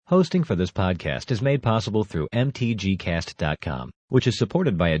Hosting for this podcast is made possible through mtgcast.com, which is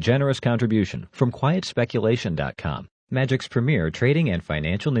supported by a generous contribution from quietspeculation.com, Magic's premier trading and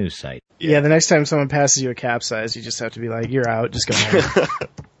financial news site. Yeah, the next time someone passes you a capsize, you just have to be like, you're out, just go home.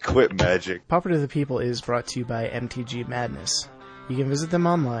 Quit Magic. Pauper to the People is brought to you by MTG Madness. You can visit them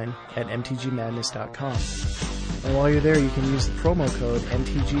online at mtgmadness.com. And while you're there, you can use the promo code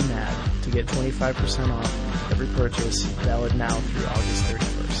MTGMAD to get 25% off every purchase, valid now through August 31st.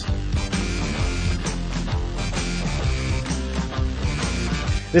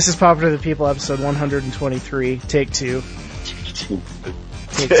 This is Pauper to the People, episode 123, take two. Take two.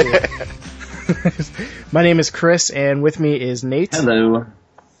 My name is Chris, and with me is Nate. Hello.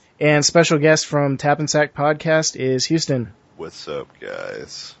 And special guest from Tap and Sack Podcast is Houston. What's up,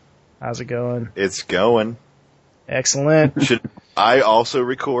 guys? How's it going? It's going. Excellent. Should I also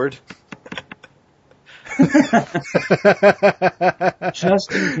record?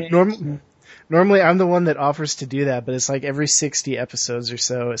 Just in case. Normally I'm the one that offers to do that, but it's like every 60 episodes or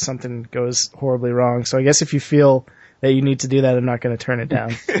so something goes horribly wrong. So I guess if you feel that you need to do that, I'm not going to turn it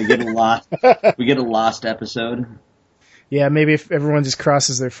down. We get a lost episode. Yeah, maybe if everyone just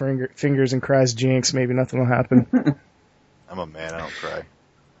crosses their fingers and cries jinx, maybe nothing will happen. I'm a man, I don't cry.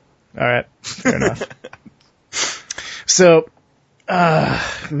 Alright, fair enough. So,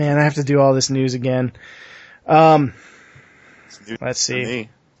 man, I have to do all this news again. Let's see. Me.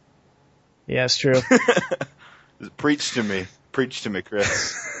 Yeah, it's true. Preach to me,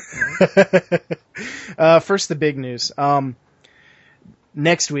 Chris. First, the big news.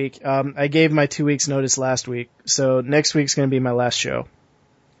 Next week, I gave my 2 weeks notice last week, so next week's going to be my last show.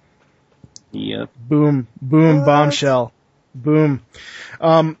 Yep. Boom, bombshell. Boom.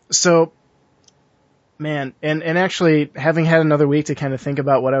 So, man, and actually having had another week to kind of think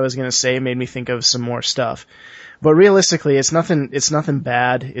about what I was going to say made me think of some more stuff. But realistically, it's nothing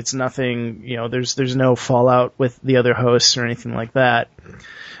bad. It's nothing, there's no fallout with the other hosts or anything like that.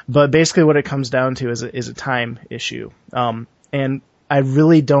 But basically what it comes down to is a time issue. And I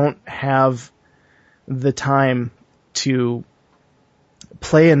really don't have the time to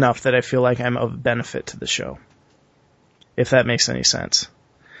play enough that I feel like I'm of benefit to the show. If that makes any sense.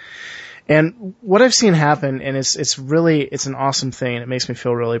 And what I've seen happen, and it's an awesome thing, and it makes me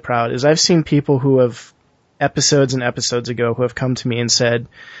feel really proud, is I've seen people who have episodes and episodes ago who have come to me and said,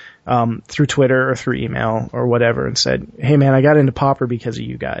 through Twitter or through email or whatever, and said, hey man, I got into Pauper because of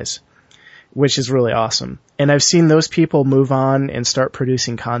you guys, which is really awesome. And I've seen those people move on and start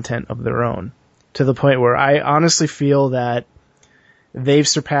producing content of their own, to the point where I honestly feel that they've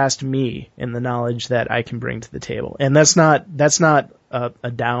surpassed me in the knowledge that I can bring to the table. And that's not a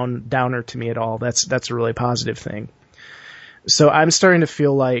downer to me at all. That's a really positive thing. So I'm starting to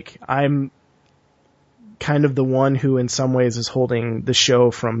feel like I'm kind of the one who in some ways is holding the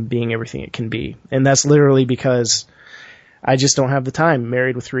show from being everything it can be. And that's literally because I just don't have the time.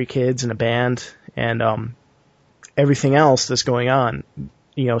 Married with 3 kids and a band and everything else that's going on.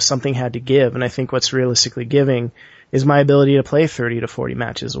 Something had to give. And I think what's realistically giving is my ability to play 30 to 40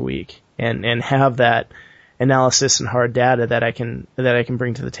 matches a week and have that analysis and hard data that I can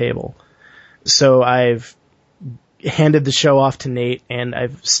bring to the table. So I've handed the show off to Nate, and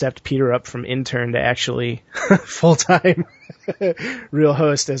I've stepped Peter up from intern to actually full-time real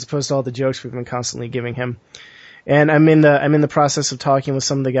host, as opposed to all the jokes we've been constantly giving him. And I'm in the process of talking with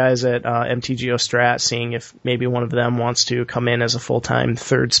some of the guys at MTGO Strat, seeing if maybe one of them wants to come in as a full-time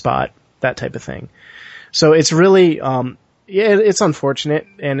third spot, that type of thing. So it's really, it's unfortunate,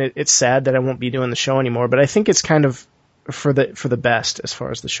 and it's sad that I won't be doing the show anymore, but I think it's kind of for the best as far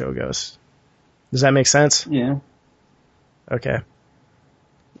as the show goes. Does that make sense? Yeah. Okay.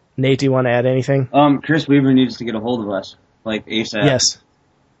 Nate, do you want to add anything? Chris Weaver needs to get a hold of us, like ASAP. Yes.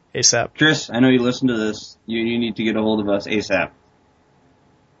 ASAP. Chris, I know you listen to this. You need to get a hold of us ASAP.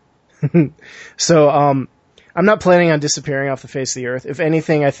 So, I'm not planning on disappearing off the face of the earth. If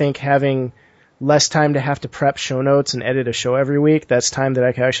anything, I think having less time to have to prep show notes and edit a show every week, that's time that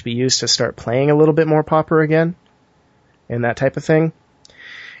I can actually use to start playing a little bit more Pauper again, and that type of thing.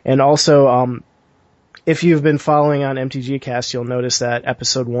 And also, if you've been following on MTG Cast, you'll notice that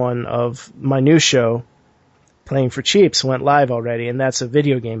episode 1 of my new show, Playing for Cheaps, went live already, and that's a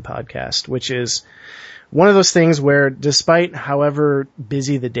video game podcast, which is one of those things where, despite however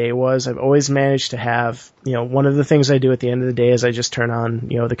busy the day was, I've always managed to have, one of the things I do at the end of the day is I just turn on,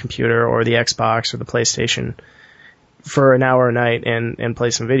 the computer or the Xbox or the PlayStation for an hour a night and play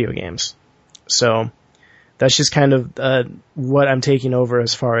some video games. So that's just kind of what I'm taking over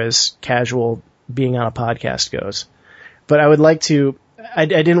as far as casual being on a podcast goes. But I would like to, I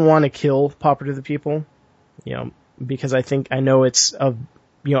didn't want to kill Pauper to the People, because I know it's of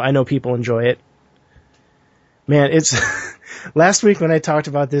I know people enjoy it. Man, it's last week when I talked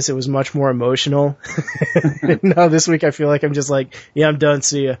about this, it was much more emotional. Now this week I feel like I'm just like, yeah, I'm done.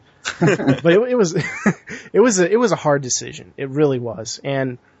 See ya. But it was it was a hard decision. It really was,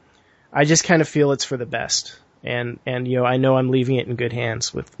 and I just kind of feel it's for the best. And I know I'm leaving it in good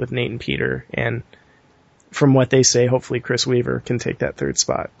hands with Nate and Peter, and from what they say, hopefully Chris Weaver can take that third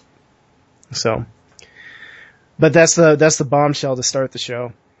spot. So, but that's the bombshell to start the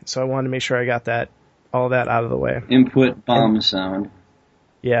show. So I wanted to make sure I got all that out of the way. Input bomb sound.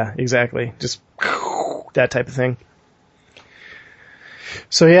 Yeah, exactly. Just that type of thing.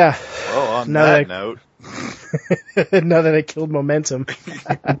 So yeah. Well, on that note. Now that I killed momentum.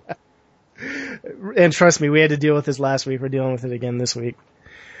 And trust me, we had to deal with this last week. We're dealing with it again this week.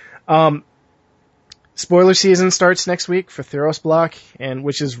 Spoiler season starts next week for Theros Block, and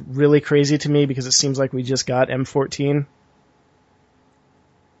which is really crazy to me because it seems like we just got M14.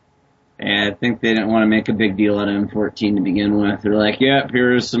 And I think they didn't want to make a big deal out of M14 to begin with. They're like, yep,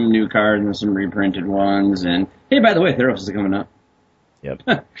 here's some new cards and some reprinted ones, and hey, by the way, Theros is coming up. Yep.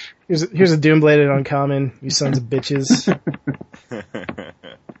 Here's a Doombladed Uncommon, you sons of bitches.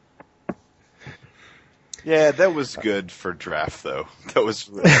 Yeah, that was good for draft, though. That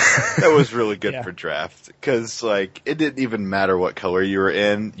was really good for draft, because like it didn't even matter what color you were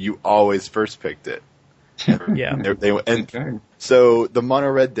in; you always first picked it. Yeah. And so the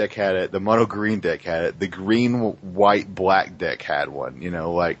mono red deck had it, the mono green deck had it, the green white black deck had one.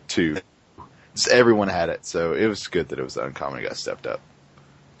 Like two. Just everyone had it, so it was good that it was the uncommon that got stepped up.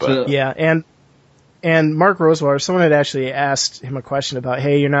 But yeah, and Mark Rosewater, someone had actually asked him a question about,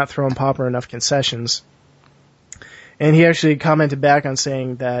 hey, you're not throwing Pauper enough concessions. And he actually commented back on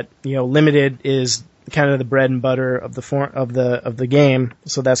saying that, limited is kind of the bread and butter of the game,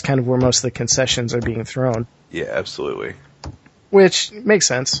 so that's kind of where most of the concessions are being thrown. Yeah, absolutely. Which makes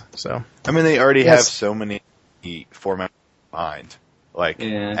sense. So I mean, they already have so many formats behind.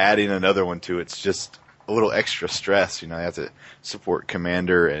 Adding another one to it's just a little extra stress. They have to support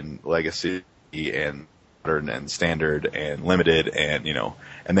Commander and Legacy and Modern and Standard and Limited, and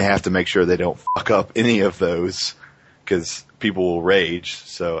and they have to make sure they don't fuck up any of those because people will rage.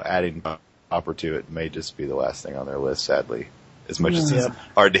 So adding Pauper to it may just be the last thing on their list, sadly. As much as it's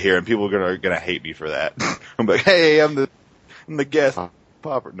hard to hear, and people are gonna hate me for that. I'm like, hey, I'm the guest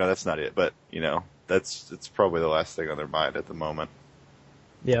Pauper. No, that's not it. But it's probably the last thing on their mind at the moment.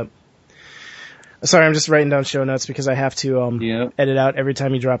 Yep. Sorry, I'm just writing down show notes because I have to edit out every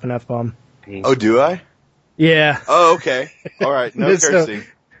time you drop an F-bomb. Oh, do I? Yeah. Oh, okay. All right. No cursing.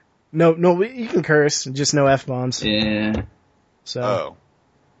 No, you can curse, just no F-bombs. Yeah. So. Oh.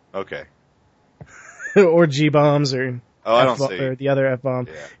 Okay. Or G-bombs or I don't see. Or the other F-bomb.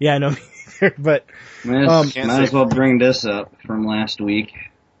 Yeah, I know. But might as well bring this up from last week.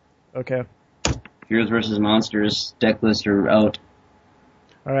 Okay. Heroes vs. Monsters deck lists are out.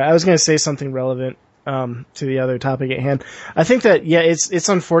 All right, I was going to say something relevant to the other topic at hand. I think that it's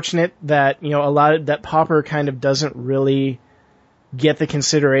unfortunate that that Pauper kind of doesn't really get the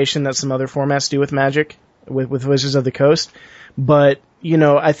consideration that some other formats do with Magic, with Wizards of the Coast. But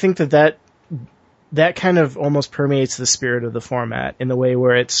I think that kind of almost permeates the spirit of the format in the way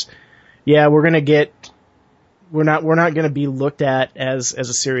where it's we're not going to be looked at as a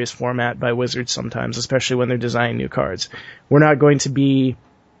serious format by Wizards sometimes, especially when they're designing new cards. We're not going to be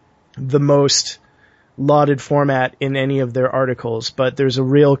the most lauded format in any of their articles, but there's a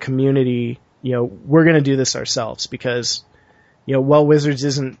real community. We're going to do this ourselves because, while Wizards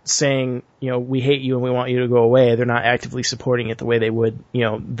isn't saying, we hate you and we want you to go away, they're not actively supporting it the way they would,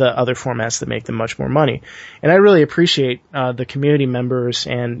 the other formats that make them much more money. And I really appreciate the community members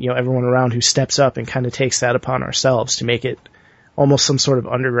and, everyone around who steps up and kind of takes that upon ourselves to make it almost some sort of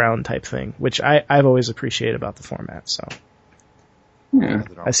underground type thing, which I've always appreciated about the format. So. Yeah.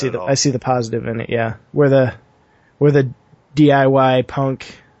 I see the positive in it. Yeah, we're the DIY punk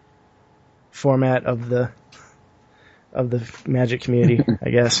format of the Magic community, I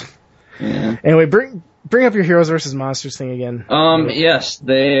guess. Yeah. Anyway, bring up your Heroes versus Monsters thing again. Yes,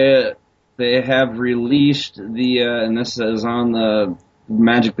 they have released and this is on the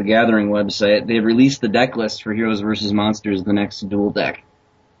Magic the Gathering website. They've released the deck list for Heroes versus Monsters, the next dual deck.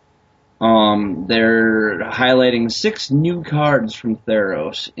 They're highlighting 6 new cards from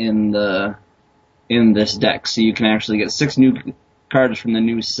Theros in this deck, so you can actually get 6 new cards from the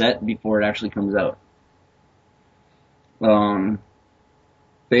new set before it actually comes out.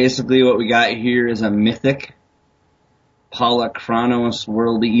 Basically what we got here is a Mythic Polychronos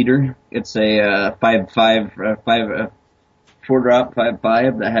World Eater. It's a 4-drop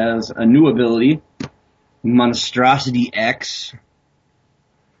 5/5 that has a new ability, Monstrosity X.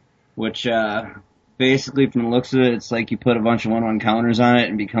 which basically from the looks of it, it's like you put a bunch of 1/1 counters on it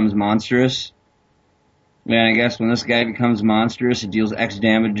and becomes monstrous. And I guess when this guy becomes monstrous, it deals X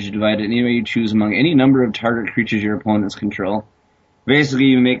damage divided any way you choose among any number of target creatures your opponents control. Basically,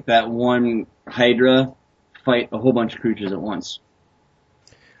 you make that one Hydra fight a whole bunch of creatures at once.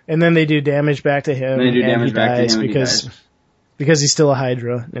 And then they do damage back to him. And they do damage back to him because he's still a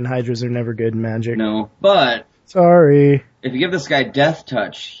Hydra, and Hydras are never good in Magic. No, but sorry. If you give this guy Death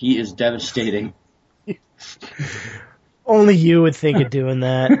Touch, he is devastating. Only you would think of doing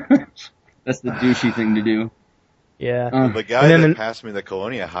that. That's the douchey thing to do. Yeah. The guy that passed me the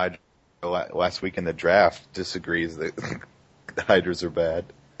Colonia Hydra last week in the draft disagrees that the Hydras are bad.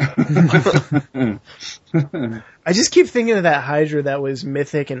 I just keep thinking of that Hydra that was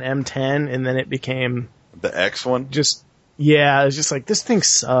Mythic and M10, and then it became... The X one? Yeah, it was just like, this thing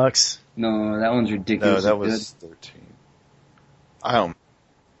sucks. No, that one's ridiculous. No, that was 13.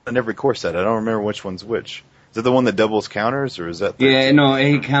 I never core set. I don't remember which one's which. Is it the one that doubles counters, or is that 13? Yeah, no,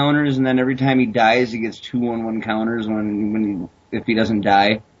 he counters, and then every time he dies, he gets 2 1/1 counters if he doesn't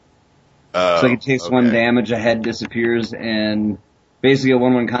die. So he takes 1 damage, a head disappears, and basically a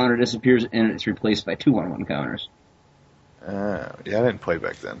 1/1 counter disappears, and it's replaced by 2 1/1 counters. Yeah, I didn't play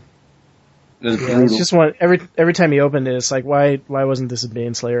back then. It's just one. Every time you opened it, it's like, why wasn't this a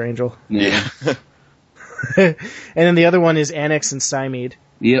Baneslayer Angel? Yeah. And then the other one is Annex and Stymied.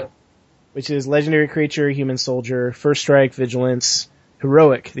 Yep. Which is legendary creature, human soldier, first strike, vigilance,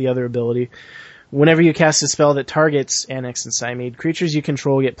 heroic, the other ability. Whenever you cast a spell that targets Annex and Stymied, creatures you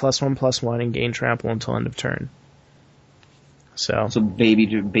control get +1/+1 and gain trample until end of turn. So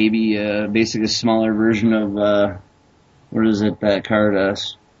basically a smaller version of what is it that card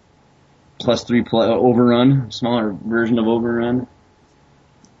 +3 overrun, smaller version of overrun.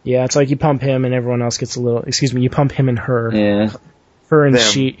 Yeah, it's like you pump him and everyone else gets you pump him and her. Yeah. Her and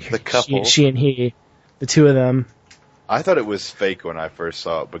the couple. she and he, the two of them. I thought it was fake when I first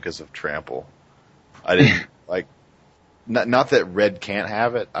saw it because of trample. I didn't not that red can't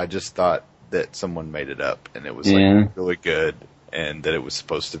have it. I just thought that someone made it up and it was really good, and that it was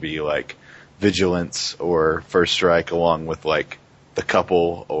supposed to be like vigilance or first strike along with like the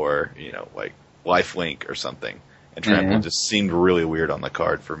couple or like lifelink or something. And trample just seemed really weird on the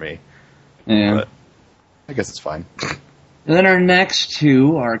card for me. Yeah, but I guess it's fine. And then our next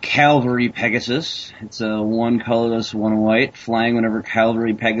two are Cavalry Pegasus. It's a 1 colorless, 1 white. Flying whenever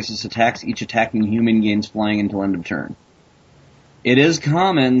Cavalry Pegasus attacks, each attacking human gains flying until end of turn. It is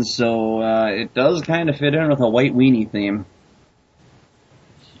common, so it does kind of fit in with a white weenie theme.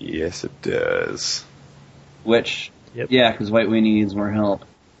 Yes, it does. Which, yeah, because white weenie needs more help.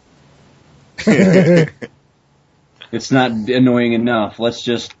 It's not annoying enough. Let's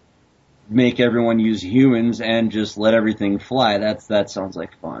just make everyone use humans and just let everything fly. That sounds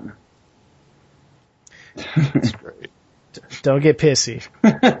like fun. That's great. Don't get pissy.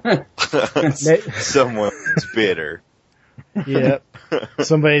 Someone's bitter. Yep.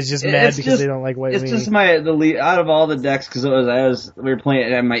 Somebody's just mad because they don't like white weenie. It's just the lead out of all the decks, because we were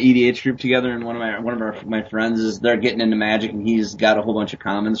playing at my EDH group together, and one of my friends they're getting into Magic, and he's got a whole bunch of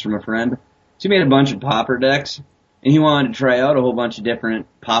commons from a friend. So he made a bunch of Pauper decks. And he wanted to try out a whole bunch of different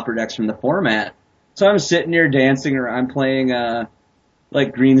Pauper decks from the format. So I'm sitting here dancing around. I'm playing,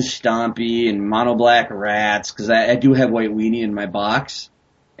 like Green Stompy and Mono Black Rats, because I do have White Weenie in my box.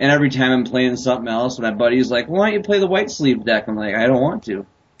 And every time I'm playing something else, my buddy's like, why don't you play the White Sleeve deck? I'm like, I don't want to.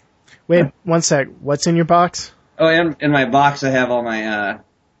 Wait, one sec. What's in your box? Oh, in my box I have all my,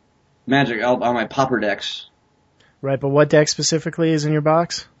 Magic, all my Pauper decks. Right, but what deck specifically is in your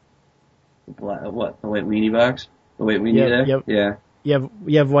box? What? The White Weenie box? The White Weenie deck? Yep. Yeah.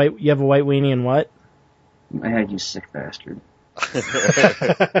 You have a white weenie and what? I had you sick bastard.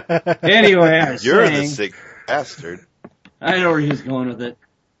 Anyway, You're the sick bastard. I know where he's going with it.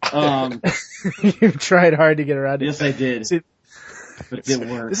 You've tried hard to get around to it. Yes, I did. But it didn't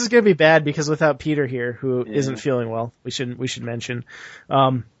work. This is going to be bad because without Peter here, who isn't feeling well, we should mention,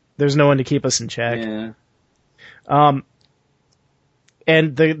 there's no one to keep us in check. Yeah.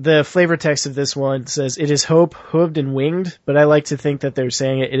 And the flavor text of this one says, it is hope, hooved and winged, but I like to think that they're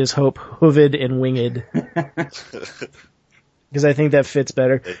saying it is hope, hooved and winged. Because I think that fits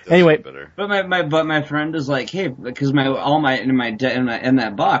better. Anyway. Better. But my friend is like, hey, because in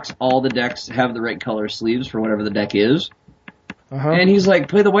that box, all the decks have the right color sleeves for whatever the deck is. Uh-huh. And he's like,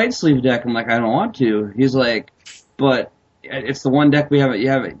 play the white sleeve deck. I'm like, I don't want to. He's like, but it's the one deck you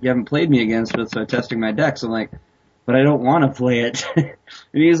haven't played me against, so I'm testing my decks. I'm like, but I don't want to play it. And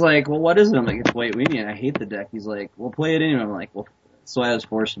he's like, well, what is it? I'm like, it's White Weenie, and I hate the deck. He's like, well, play it anyway. I'm like, well, so I was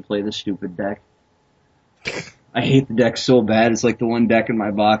forced to play this stupid deck. I hate the deck so bad. It's like the one deck in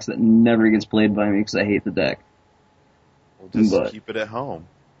my box that never gets played by me because I hate the deck. Well, just keep it at home.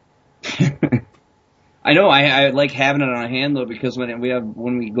 I know. I like having it on hand though, because when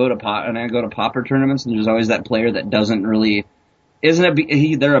I go to Pauper tournaments, and there's always that player that doesn't really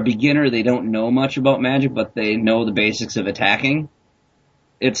they're a beginner. They don't know much about Magic, but they know the basics of attacking.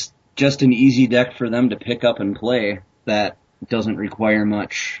 It's just an easy deck for them to pick up and play that doesn't require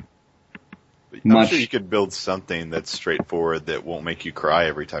much. I'm sure you could build something that's straightforward that won't make you cry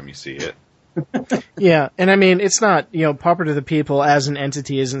every time you see it. Yeah, and I mean, it's not, Pauper to the People as an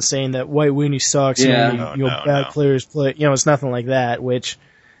entity isn't saying that White Weenie sucks, bad players play, it's nothing like that, which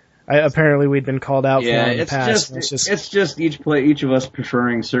apparently we'd been called out for in the past. It's just each of us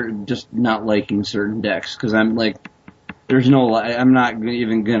preferring just not liking certain decks, because I'm like, I'm not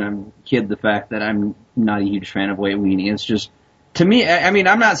even gonna kid the fact that I'm not a huge fan of White Weenie. It's just, to me, I mean,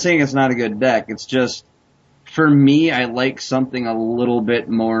 I'm not saying it's not a good deck. It's just, for me, I like something a little bit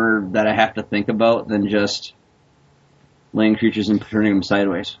more that I have to think about than just laying creatures and turning them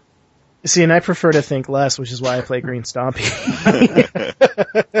sideways. See, and I prefer to think less, which is why I play Green Stompy.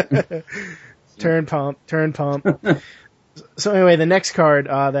 Turn pump. So anyway, the next card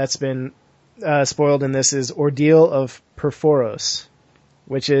that's been spoiled in this is Ordeal of Perforos,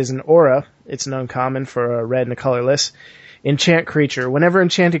 which is an aura. It's an uncommon for a red and a colorless. Enchant creature. Whenever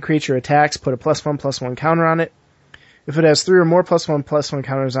enchanted creature attacks, put a +1/+1 counter on it. If it has 3 or more +1/+1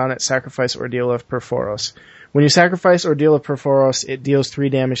 counters on it, sacrifice Ordeal of Perforos. When you sacrifice Ordeal of Perforos, it deals 3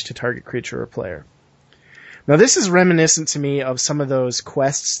 damage to target creature or player. Now this is reminiscent to me of some of those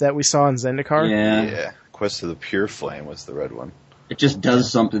quests that we saw in Zendikar. Yeah. Quest of the Pure Flame was the red one. It just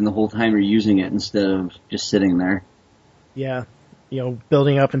does something the whole time you're using it instead of just sitting there. Yeah.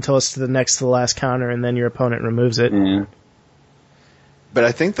 Building up until it's next to the last counter and then your opponent removes it. Yeah. But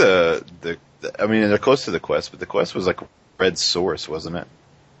I think I mean, they're close to the quest, but the quest was like red source, wasn't it?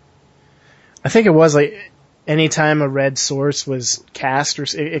 I think it was like anytime a red source was cast, or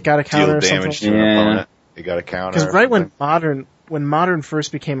it got a counter or something. Deal damage to an opponent. It got a counter. Because right when Modern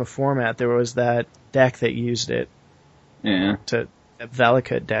first became a format, there was that deck that used it. Yeah. That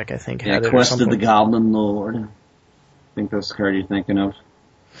Valakut deck, I think, had it. Quest of the Goblin Lord. I think that's the card you're thinking of.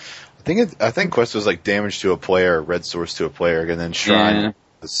 I think Quest was like damage to a player, red source to a player, and then Shrine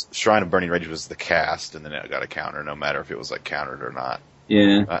of Burning Rage was the cast, and then it got a counter, no matter if it was like countered or not.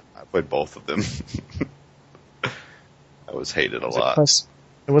 Yeah. I played both of them. I was hated a lot.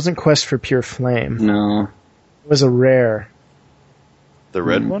 It wasn't Quest for Pure Flame. No. It was a rare. The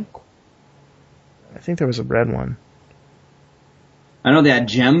red one? I think there was a red one. I know they had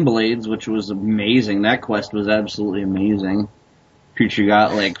Gem Blades, which was amazing. That quest was absolutely amazing. Creature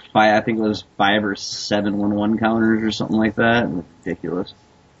got like 5 or 7 1/1 counters or something like that. Ridiculous.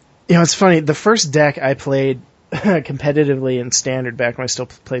 It's funny. The first deck I played competitively in Standard back when I still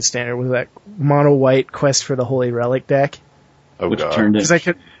played Standard was that mono white Quest for the Holy Relic deck. Oh, which God. turned it.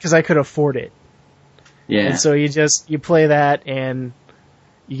 Because I could afford it. Yeah. And so you play that and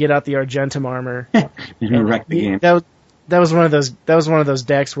you get out the Argentum armor. You wreck the game. That was one of those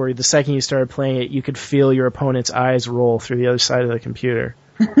decks where the second you started playing it, you could feel your opponent's eyes roll through the other side of the computer.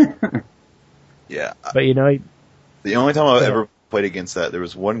 Yeah. But the only time I've ever played against that, there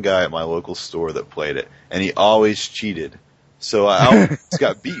was one guy at my local store that played it, and he always cheated. So I always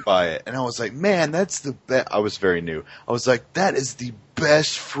got beat by it, and I was like, man, that's the best. I was very new. I was like, that is the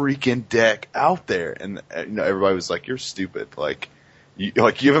best freaking deck out there. And everybody was like, you're stupid. Like you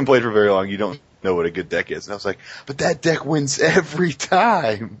haven't played for very long. You don't know what a good deck is. And I was like, but that deck wins every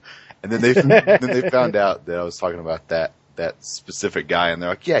time. And then they found out that I was talking about that specific guy, and they're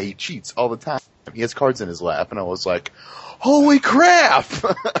like, yeah, he cheats all the time. He has cards in his lap. And I was like, holy crap!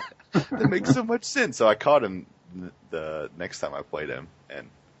 That makes so much sense. So I caught him the next time I played him, and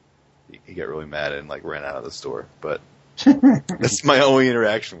he got really mad and like ran out of the store. But that's my only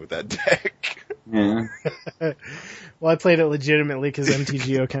interaction with that deck. Yeah. Well, I played it legitimately because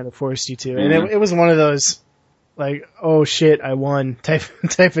MTGO kind of forced you to, and it was one of those like, oh shit, I won type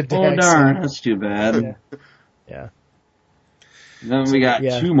of deck. Oh darn, that's too bad. Yeah. Then we got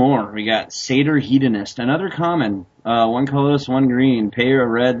 2 more. We got Satyr Hedonist, another common. 1 colorless, 1 green. Pay a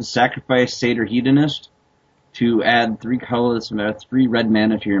red, sacrifice Satyr Hedonist to add 3 colorless, 3 red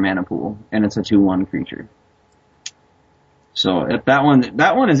mana to your mana pool, and it's a 2/1 creature. So that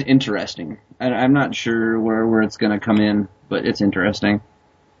one is interesting. I'm not sure where it's going to come in, but it's interesting.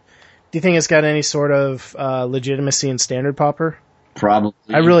 Do you think it's got any sort of legitimacy in Standard Pauper? Probably.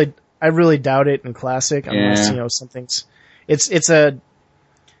 I really doubt it in Classic unless something's.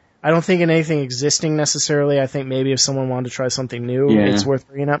 I don't think in anything existing necessarily. I think maybe if someone wanted to try something new, it's worth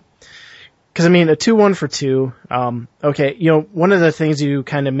bringing up. Because, I mean, a 2-1 for 2, okay, one of the things you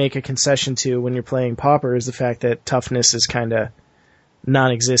kind of make a concession to when you're playing Pauper is the fact that toughness is kind of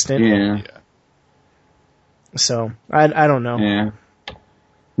non-existent. Yeah. So, I don't know. Yeah.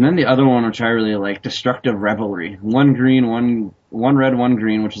 And then the other one, which I really like, Destructive Revelry. 1 green, one red, 1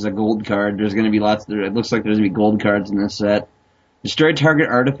 green, which is a gold card. There's going to be it looks like there's going to be gold cards in this set. Destroy target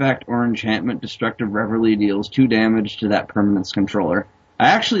artifact or enchantment. Destructive Revelry deals 2 damage to that permanent's controller. I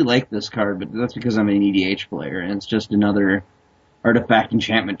actually like this card, but that's because I'm an EDH player, and it's just another artifact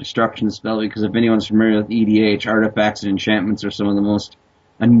enchantment destruction spell, because if anyone's familiar with EDH, artifacts and enchantments are some of the most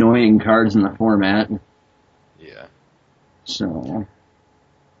annoying cards in the format. Yeah. So...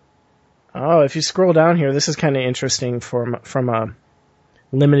 Oh, if you scroll down here, this is kind of interesting from a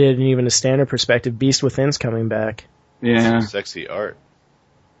limited and even a standard perspective. Beast Within's coming back. Yeah. Sexy art.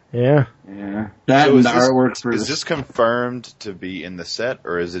 Yeah. Yeah. That So and the artwork for... Is this confirmed to be in the set,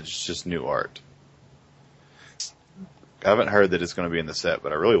 or is it just new art? I haven't heard that it's going to be in the set,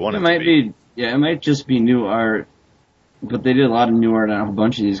 but I really want it to be. Yeah, it might just be new art, but they did a lot of new art on a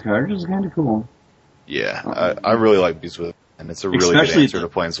bunch of these cards. It's kind of cool. Yeah, I really like Beast Within, and it's a really good answer to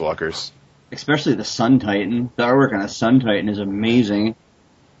Planeswalkers. Especially the Sun Titan. The artwork on the Sun Titan is amazing.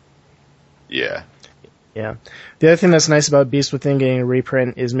 Yeah. Yeah. The other thing that's nice about Beast Within getting a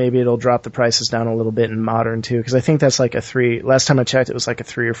reprint is maybe it'll drop the prices down a little bit in Modern, too, because I think that's like last time I checked, it was like a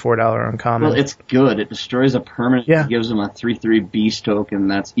 $3 or $4 uncommon. Well, it's good. It destroys a permanent. Yeah. It gives them a 3/3 Beast token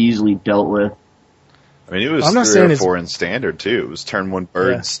that's easily dealt with. I mean, it was 3 or 4 in Standard, too. It was turn 1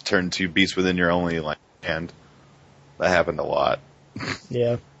 birds, turn 2 Beasts within your only land. That happened a lot.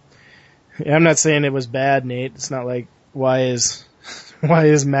 Yeah. I'm not saying it was bad, Nate. It's not like, why is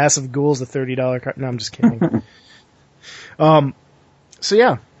Massive Ghouls a $30 card? No, I'm just kidding. So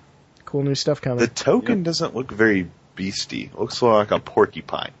yeah, cool new stuff coming. The token doesn't look very beastie. It looks like a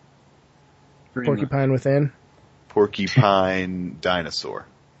porcupine. Porcupine Within? Porcupine dinosaur.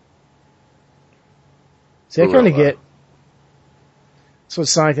 See, I kind of get... That's what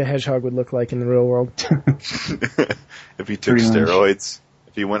Sonic the Hedgehog would look like in the real world. If he took steroids.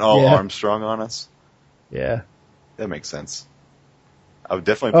 If he went all Armstrong on us. Yeah. That makes sense. I would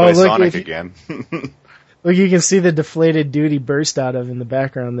definitely play Sonic again. Look, you can see the deflated dude he burst out of in the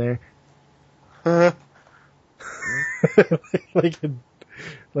background there. like an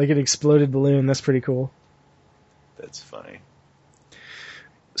exploded balloon. That's pretty cool. That's funny.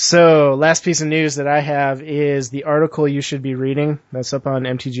 So, last piece of news that I have is the article you should be reading. That's up on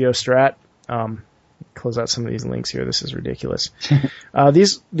MTGO Strat. Close out some of these links here. This is ridiculous.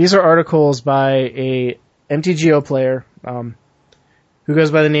 These are articles by a MTGO player who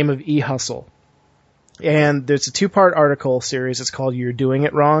goes by the name of eHustle. And there's a 2-part article series. It's called You're Doing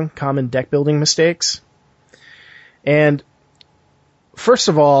It Wrong, Common Deck Building Mistakes. And first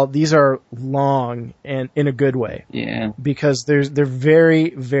of all, these are long and in a good way. Yeah. Because they're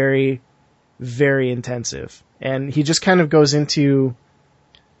very, very, very intensive. And he just kind of goes into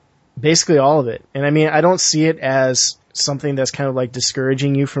basically all of it. And I mean, I don't see it as something that's kind of like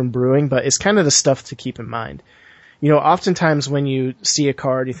discouraging you from brewing, but it's kind of the stuff to keep in mind. Oftentimes when you see a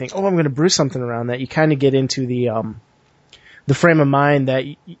card, you think, oh, I'm going to brew something around that. You kind of get into the frame of mind that,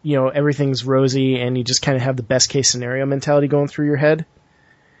 everything's rosy and you just kind of have the best case scenario mentality going through your head.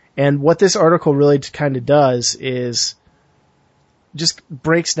 And what this article really kind of does is just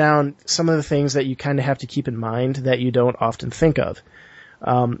breaks down some of the things that you kind of have to keep in mind that you don't often think of.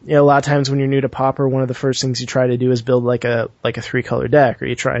 A lot of times when you're new to Pauper, one of the first things you try to do is build like a 3-color deck, or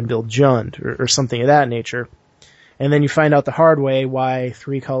you try and build Jund or something of that nature. And then you find out the hard way why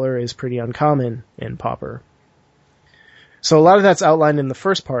 3-color is pretty uncommon in Pauper. So a lot of that's outlined in the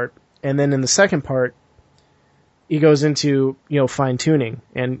first part, and then in the second part, he goes into, fine-tuning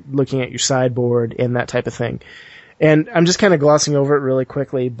and looking at your sideboard and that type of thing. And I'm just kind of glossing over it really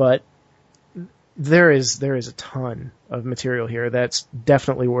quickly, but there is a ton of material here that's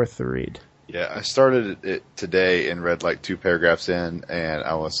definitely worth the read. Yeah, I started it today and read like 2 paragraphs in, and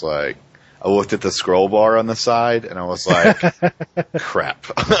I was like, I looked at the scroll bar on the side, and I was like, crap.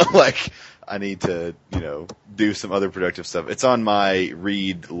 I need to, do some other productive stuff. It's on my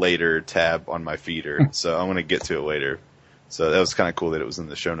read later tab on my feeder, so I'm going to get to it later. So that was kind of cool that it was in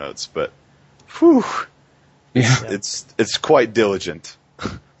the show notes, but whew, it's quite diligent,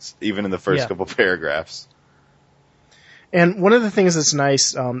 even in the first couple paragraphs. And one of the things that's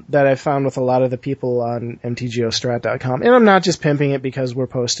nice that I found with a lot of the people on mtgostrat.com, and I'm not just pimping it because we're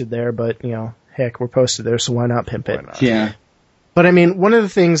posted there, but, heck, we're posted there, so why not pimp it? Not? Yeah. But I mean, one of the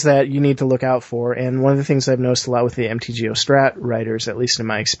things that you need to look out for, and one of the things I've noticed a lot with the MTGO Strat writers, at least in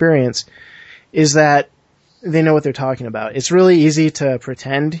my experience, is that they know what they're talking about. It's really easy to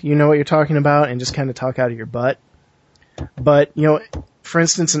pretend you know what you're talking about and just kind of talk out of your butt. But, you know, for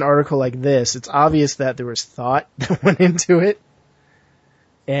instance, an article like this, it's obvious that there was thought that went into it.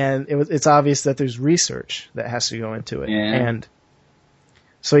 And it's obvious that there's research that has to go into it. Yeah. And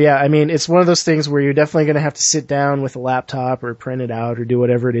so, yeah, I mean, it's one of those things where you're definitely going to have to sit down with a laptop or print it out or do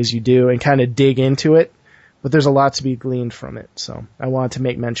whatever it is you do and kind of dig into it. But there's a lot to be gleaned from it, so I wanted to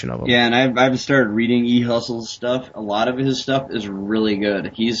make mention of them. Yeah, and I've started reading E. Hustle's stuff. A lot of his stuff is really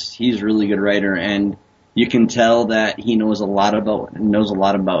good. He's a really good writer, and you can tell that he knows a lot about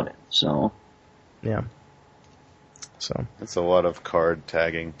it. So yeah, so it's a lot of card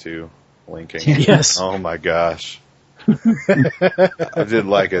tagging too, linking. Yes. Oh my gosh. I did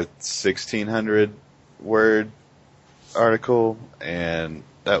like a 1,600 word article, and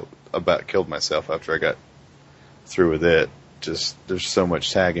that about killed myself after I got through with it. Just there's so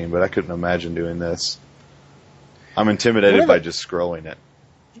much tagging, but I couldn't imagine doing this. I'm intimidated by just scrolling it.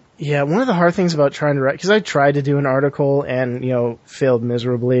 Yeah, one of the hard things about trying to write, because I tried to do an article and, you know, failed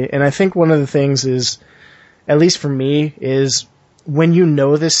miserably. And I think one of the things is, at least for me, is when you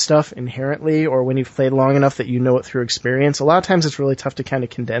know this stuff inherently, or when you've played long enough that you know it through experience, a lot of times it's really tough to kind of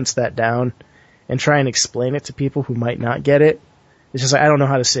condense that down and try and explain it to people who might not get it. It's just like, I don't know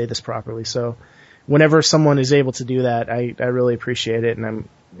how to say this properly. So whenever someone is able to do that, I really appreciate it, and I'm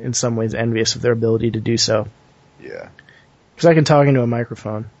in some ways envious of their ability to do so. Yeah. Because I can talk into a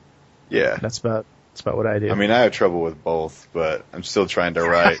microphone. Yeah. That's about what I do. I mean, I have trouble with both, but I'm still trying to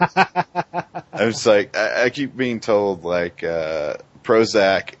write. I'm just like, I keep being told, like,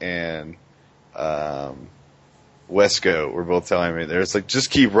 Prozac and Wesco were both telling me, they're just like, just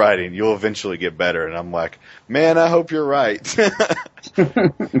keep writing, you'll eventually get better. And I'm like, man, I hope you're right.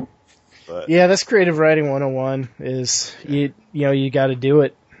 But, yeah, that's creative writing 101 is, you got to do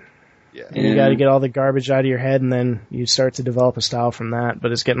it. yeah. And you got to get all the garbage out of your head, and then you start to develop a style from that.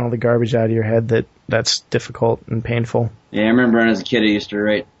 But it's getting all the garbage out of your head that's difficult and painful. Yeah, I remember when I was a kid, I used to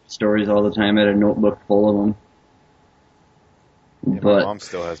write stories all the time. I had a notebook full of them. Yeah, But my mom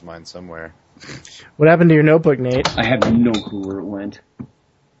still has mine somewhere. What happened to your notebook, Nate? I have no clue where it went.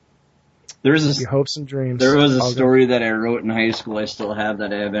 Your hopes and dreams. There was a story that I wrote in high school I still have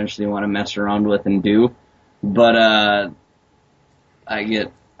that I eventually want to mess around with and do. But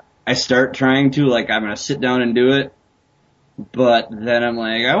I start trying to, like, I'm going to sit down and do it. But then I'm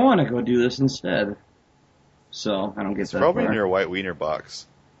like, I want to go do this instead. So I don't get It's that probably far. in your white wiener box.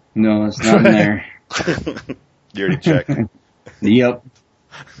 No, it's not in there. You already checked. Yep.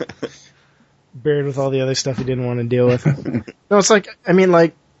 Buried with all the other stuff you didn't want to deal with. No, it's like, I mean,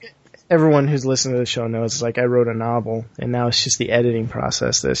 like, everyone who's listening to the show knows, it's like I wrote a novel, and now it's just the editing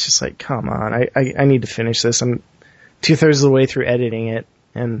process that's just like, come on, I need to finish this. I'm 2/3 of the way through editing it,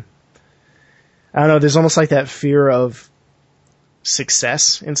 and I don't know, there's almost like that fear of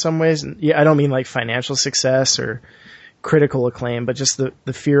success in some ways. Yeah, I don't mean like financial success or critical acclaim, but just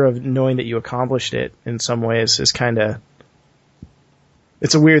the fear of knowing that you accomplished it in some ways is kind of,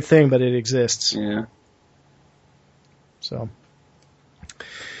 it's a weird thing, but it exists. Yeah. So.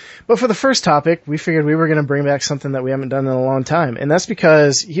 But for the first topic, we figured we were going to bring back something that we haven't done in a long time, and that's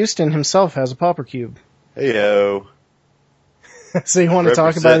because Houston himself has a Pauper Cube. Heyo. So you want to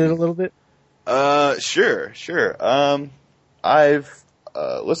talk about it a little bit? Sure. I've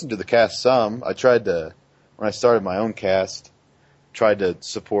listened to the cast some. I tried to, when I started my own cast, tried to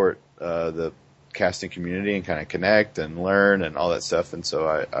support the casting community and kind of connect and learn and all that stuff. And so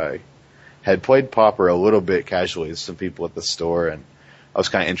I had played Pauper a little bit casually with some people at the store, and I was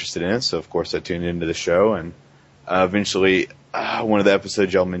kind of interested in it. So of course I tuned into the show, and eventually one of the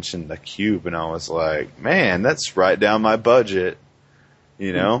episodes y'all mentioned the cube, and I was like, man, that's right down my budget.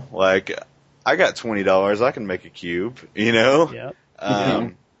 You know, like, I got $20, I can make a cube, you know? Yep.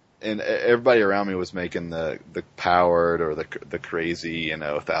 And everybody around me was making the powered or the crazy,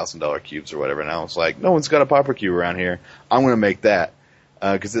 $1,000 cubes or whatever. And I was like, no one's got a Pauper cube around here. I'm going to make that.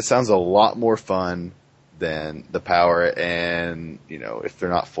 'Cause it sounds a lot more fun than the power. And, if they're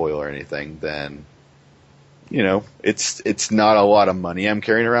not foil or anything, then, it's not a lot of money I'm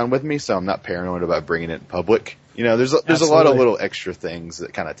carrying around with me. So I'm not paranoid about bringing it in public. There's a lot of little extra things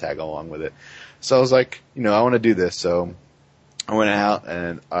that kind of tag along with it. So I was like, I want to do this. So I went out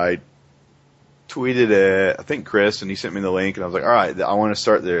and I tweeted it, I think Chris, and he sent me the link, and I was like, all right, I want to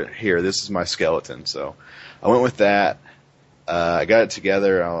start here. This is my skeleton. So I went with that. I got it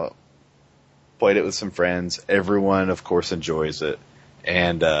together. I played it with some friends. Everyone, of course, enjoys it.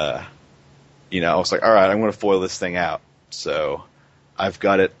 And, I was like, all right, I'm going to foil this thing out. So I've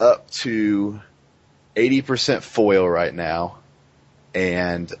got it up to 80% foil right now.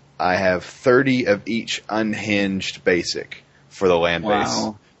 And I have 30 of each unhinged basic for the land base.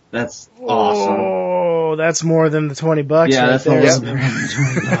 Wow. That's awesome. Oh, that's more than the $20. Yeah, right that's there.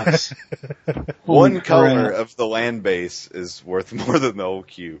 almost $20. One Holy color crap. of the land base is worth more than the whole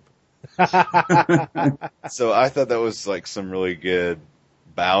cube. So I thought that was like some really good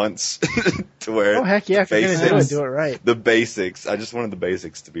balance to where Oh, heck yeah, if you're going to do it right. the basics. I just wanted the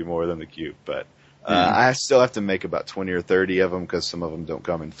basics to be more than the cube, but I still have to make about 20 or 30 of them because some of them don't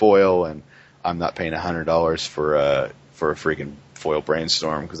come in foil, and I'm not paying $100 for a freaking foil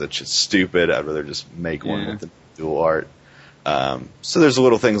brainstorm because it's just stupid. I'd rather just make one with the dual art. So there's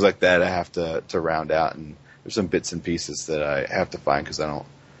little things like that I have to round out, and there's some bits and pieces that I have to find because I don't.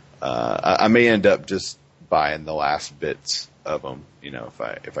 I may end up just buying the last bits of them,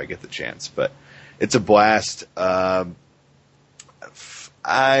 if I get the chance. But it's a blast.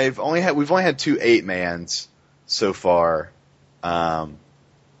 We've only had 2 8-mans so far. A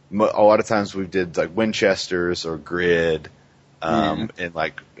lot of times we did like Winchesters or grid, and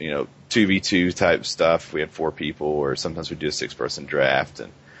like 2v2 type stuff. We had 4 people, or sometimes we do a 6-person draft,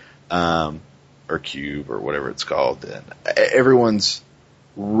 and or cube or whatever it's called. And everyone's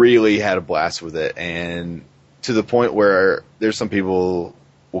really had a blast with it, and to the point where there's some people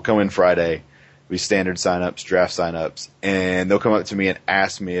will come in Friday, we standard signups, draft signups, and they'll come up to me and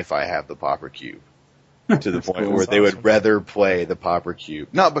ask me if I have the Pauper cube. To the point where they would rather play the Pauper cube,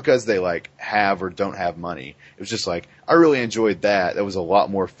 not because they like have or don't have money. It was just like I really enjoyed that. That was a lot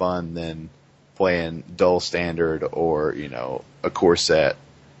more fun than playing dull standard or a core set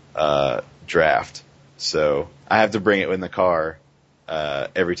draft. So I have to bring it in the car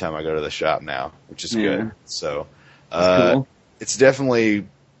every time I go to the shop now, which is good. So, cool. It's definitely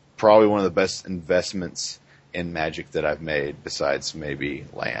probably one of the best investments in Magic that I've made besides maybe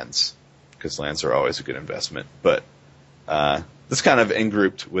lands, because lands are always a good investment. But, that's kind of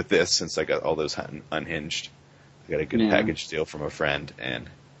in-grouped with this since I got all those unhinged. I got a good package deal from a friend, and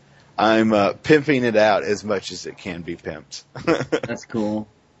I'm, pimping it out as much as it can be pimped. That's cool.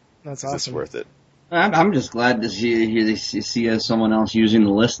 That's awesome. It's worth it. I'm just glad to see someone else using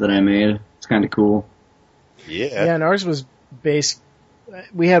the list that I made. It's kind of cool. Yeah, and ours was based.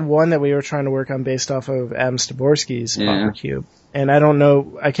 We had one that we were trying to work on based off of Adam Staborski's Pauper Cube, and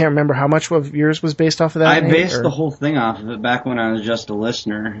I can't remember how much of yours was based off of that. I based the whole thing off of it back when I was just a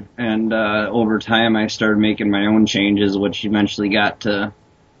listener, and over time I started making my own changes, which eventually got to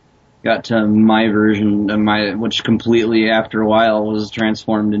my version of which completely after a while was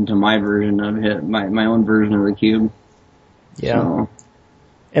transformed into my version of it, my own version of the cube. Yeah. So.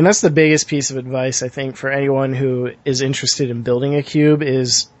 And that's the biggest piece of advice I think for anyone who is interested in building a cube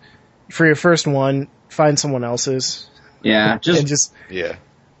is for your first one, find someone else's. Yeah, just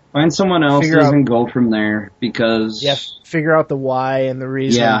find someone else's and go from there because figure out the why and the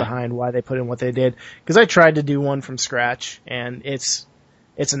reason behind why they put in what they did. Because I tried to do one from scratch and it's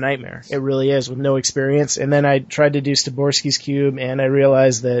a nightmare. It really is with no experience. And then I tried to do Staborski's cube and I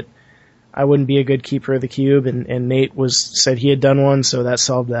realized that I wouldn't be a good keeper of the cube and Nate said he had done one, so that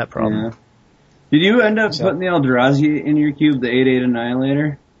solved that problem. Yeah. Did you end up putting the Eldrazi in your cube, the 8/8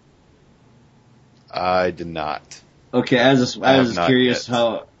 Annihilator? I did not. Okay, I was just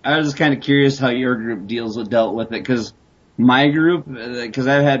kind of curious how your group dealt with it, because my group, because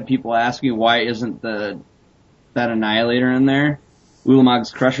I've had people ask me why isn't that Annihilator in there?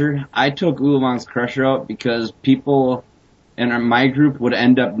 Ulamog's Crusher. I took Ulamog's Crusher out because people in my group would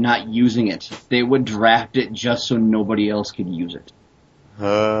end up not using it. They would draft it just so nobody else could use it.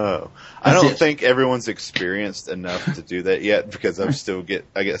 Oh, I don't think everyone's experienced enough to do that yet because I still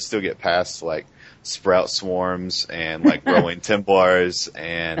get past like Sprout Swarms and like Rolling Templars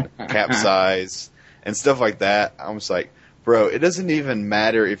and Capsize and stuff like that. I'm just like, bro, it doesn't even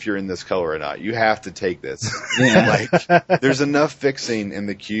matter if you're in this color or not. You have to take this. Yeah. Like, there's enough fixing in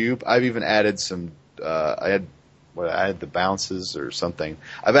the cube. I've even added some. I had the bounces or something.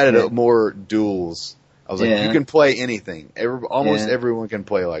 I've added more duels. I was like, you can play anything. Almost everyone can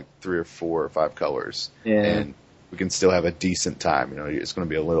play like 3 or 4 or 5 colors, and we can still have a decent time. It's going to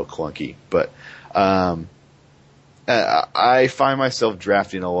be a little clunky, but I find myself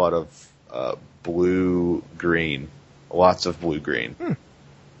drafting a lot of blue-green. Lots of blue-green.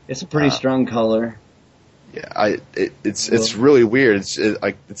 It's a pretty strong color. Yeah, it's really weird.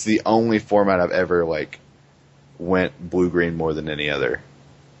 It's the only format I've ever went blue-green more than any other.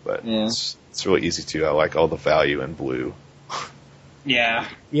 But it's really easy too. I like all the value in blue. Yeah.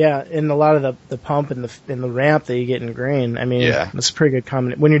 Yeah, and a lot of the pump and the ramp that you get in green. I mean, it's a pretty good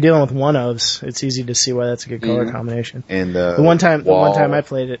combination. When you're dealing with one-ofs, it's easy to see why that's a good color combination. And the one time I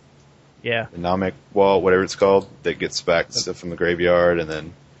played it, the Nomic Wall, whatever it's called, that gets back stuff from the graveyard, and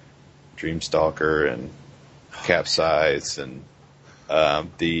then Dreamstalker and Capsize and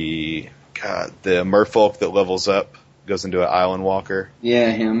the merfolk that levels up goes into an Island Walker. Yeah,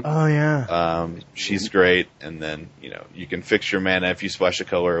 him. Oh yeah. She's great, and then you can fix your mana if you splash a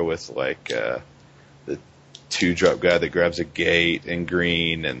color with like the 2-drop guy that grabs a gate in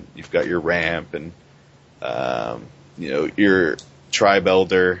green, and you've got your ramp and your Tribe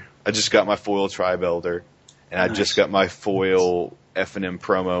Elder. I just got my foil Tribe Elder, and I just got my foil F&M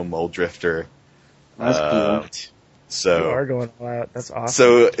promo Mold Drifter. That's cool. So you are going all out. That's awesome.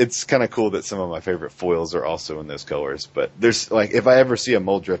 So it's kind of cool that some of my favorite foils are also in those colors. But there's like, if I ever see a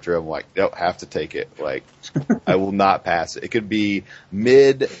Mold Drifter, I'm like, I have to take it. Like, I will not pass it. It could be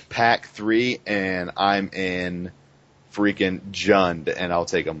mid pack 3, and I'm in freaking Jund, and I'll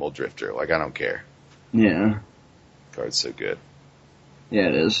take a Mold Drifter. Like, I don't care. Yeah. Card's so good. Yeah,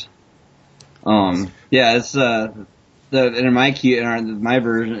 it is. Yeah, it's in my cube, my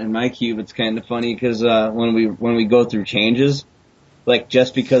version, in my cube, it's kind of funny because when we go through changes, like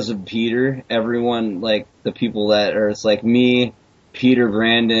just because of Peter, everyone, like the people that are, it's like me, Peter,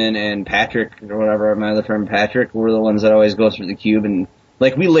 Brandon, and Patrick or whatever, my other friend Patrick, we're the ones that always go through the cube, and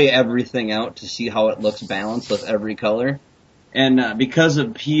like we lay everything out to see how it looks balanced with every color. And because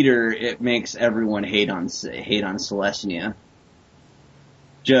of Peter, it makes everyone hate on Celestia.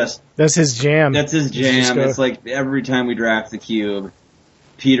 That's his jam. That's his jam. It's like every time we draft the cube,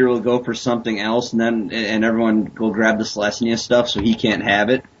 Peter will go for something else, and everyone will grab the Celestia stuff so he can't have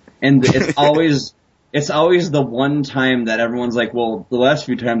it. And it's always the one time that everyone's like, well, the last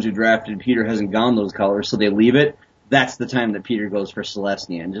few times we drafted, Peter hasn't gone those colors, so they leave it. That's the time that Peter goes for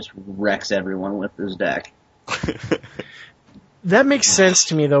Celestia and just wrecks everyone with his deck. That makes sense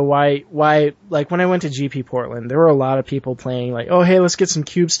to me, though, why, like, when I went to GP Portland, there were a lot of people playing, like, oh, hey, let's get some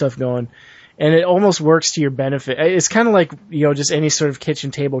cube stuff going. And it almost works to your benefit. It's kind of like, just any sort of kitchen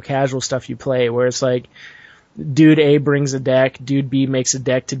table casual stuff you play, where it's like, dude A brings a deck, dude B makes a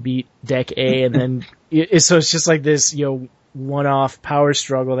deck to beat deck A, and then, so it's just like this, one-off power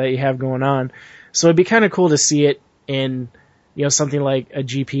struggle that you have going on. So it'd be kind of cool to see it in, something like a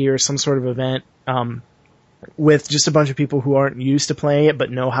GP or some sort of event, with just a bunch of people who aren't used to playing it but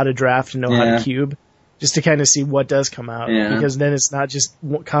know how to draft and know how to cube, just to kind of see what does come out. Yeah. Because then it's not just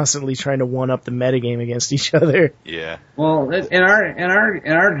constantly trying to one-up the metagame against each other. Yeah. Well, in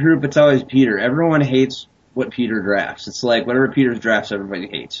our group, it's always Peter. Everyone hates what Peter drafts. It's like whatever Peter drafts, everybody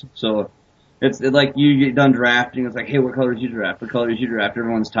hates. So it's like you get done drafting, it's like, hey, what colors you draft? What colors you draft?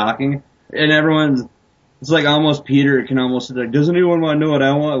 Everyone's talking, and it's like almost Peter can almost say, like, does anyone want to know what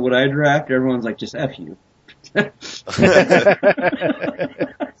I want, what I draft? Everyone's like, just F you. So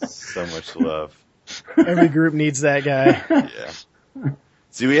much love. Every group needs that guy. Yeah.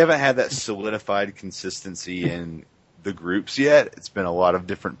 See, we haven't had that solidified consistency in the groups yet. It's been a lot of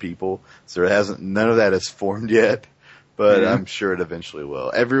different people, so none of that has formed yet, but I'm sure it eventually will.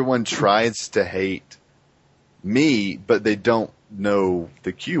 Everyone tries to hate me, but they don't know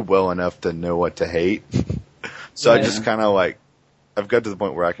the cube well enough to know what to hate. So I just kind of like, I've got to the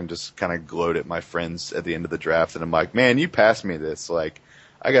point where I can just kind of gloat at my friends at the end of the draft, and I'm like, man, you passed me this. Like,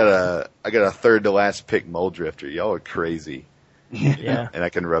 I got a third to last pick Mold Drifter. Y'all are crazy. Yeah. And I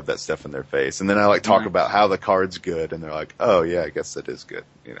can rub that stuff in their face. And then I like talk about how the card's good, and they're like, oh yeah, I guess that is good,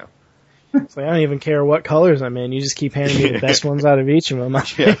 It's like, I don't even care what colors I'm in. You just keep handing me the best ones out of each of them. I'll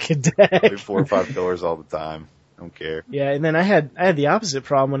pick a deck. 4 or 5 colors all the time. I don't care. Yeah, and then I had the opposite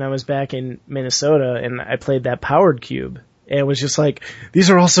problem when I was back in Minnesota, and I played that powered cube. And it was just like, these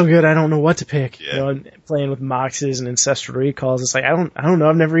are all so good, I don't know what to pick. Yeah. And playing with Moxes and Ancestral Recalls, it's like, I don't know,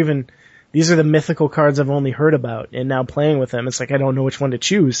 I've never even, these are the mythical cards I've only heard about, and now playing with them, it's like, I don't know which one to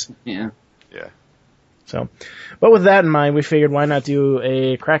choose. Yeah. Yeah. So, but with that in mind, we figured why not do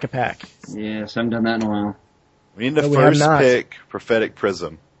a Crack-a-Pack? Yes, I haven't done that in a while. We need the first pick, Prophetic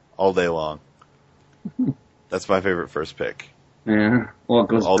Prism, all day long. That's my favorite first pick. Yeah. Well, it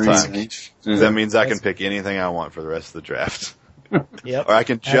goes all time. Yeah. That means I can pick anything I want for the rest of the draft. Yep. Or I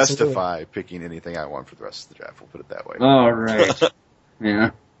can justify picking anything I want for the rest of the draft. We'll put it that way. Oh, right. Yeah.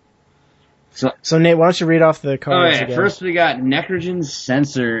 So Nate, why don't you read off the cards again? Again? First we got Necrogen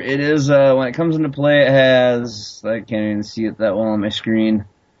Sensor. It is, when it comes into play, it has, I can't even see it that well on my screen.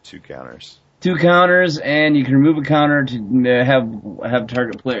 2 counters. 2 counters, and you can remove a counter to have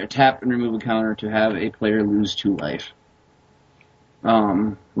target player tap and remove a counter to have a player lose 2 life.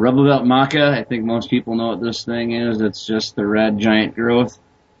 Rebel Belt Maca, I think most people know what this thing is. It's just the red giant growth.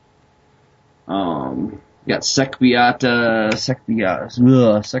 You got Sequiata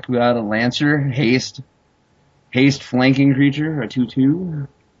Lancer, haste flanking creature, a 2/2.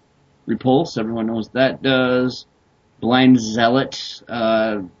 Repulse, everyone knows what that does. Blind Zealot,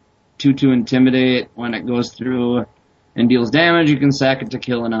 2/2 Intimidate. When it goes through and deals damage, you can sack it to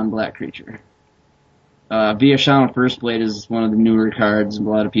kill a non-black creature. Via Shaman First Blade is one of the newer cards. A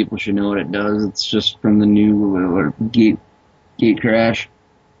lot of people should know what it does. It's just from the new Gate Crash.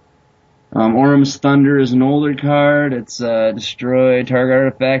 Orum's Thunder is an older card. It's destroy target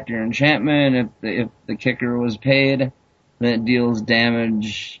artifact or enchantment. If the kicker was paid, then it deals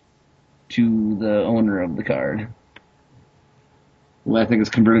damage to the owner of the card. Well, I think it's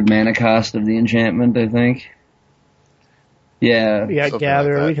converted mana cost of the enchantment, I think. Yeah. Yeah, Something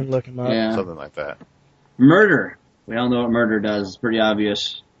Gather. like that. We can look him up. Yeah. Something like that. Murder. We all know what murder does. It's pretty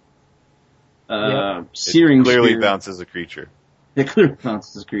obvious. Searing It clearly Spear. bounces a creature. It clearly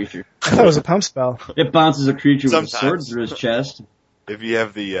bounces a creature. I thought it was a pump spell. It bounces a creature with a Sometimes. sword through his chest. If you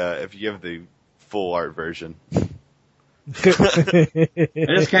have the full art version. I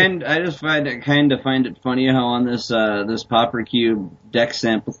just find it funny how on this Pauper Cube deck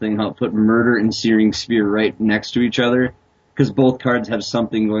sample thing, how it put Murder and Searing Spear right next to each other, because both cards have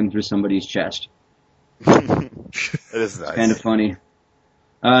something going through somebody's chest. It is nice. Kind of funny.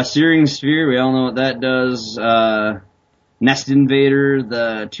 Searing Spear, we all know what that does. Nest Invader,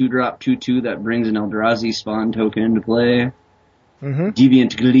 the 2-drop 2/2 that brings an Eldrazi spawn token into play. Mm-hmm.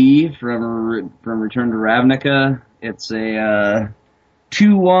 Deviant Glee from Return to Ravnica. It's a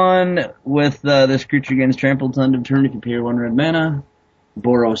 2/1 with this creature gains trampled till end of turn if you pay your 1 red mana.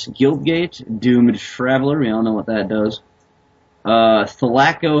 Boros Guildgate, Doomed Traveler, we all know what that does.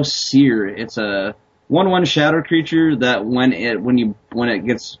 Thalako Seer, it's a 1/1 shadow creature that when it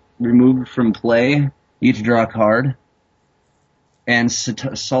gets removed from play, you get to draw a card. And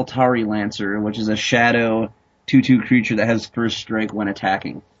Saltari Lancer, which is a shadow 2/2 creature that has first strike when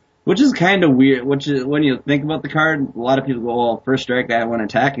attacking. Which is kind of weird. Which is, when you think about the card, a lot of people go, well, first strike when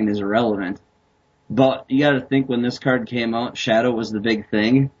attacking is irrelevant. But you gotta think when this card came out, Shadow was the big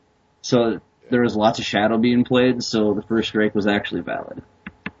thing. So there was lots of Shadow being played, so the first strike was actually valid.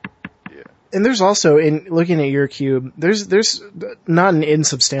 Yeah. And there's also, in looking at your cube, there's not an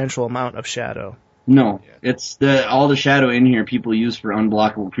insubstantial amount of Shadow. No, it's all the Shadow in here people use for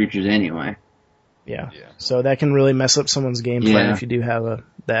unblockable creatures anyway. Yeah. Yeah. So that can really mess up someone's game plan if you do have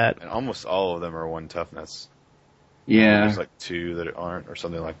that. And almost all of them are 1 toughness. Yeah. There's like 2 that aren't, or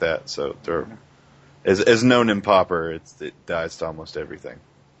something like that. So they're, as known in Pauper, it dies to almost everything.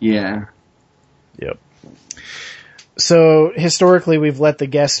 Yeah. Yep. So historically, we've let the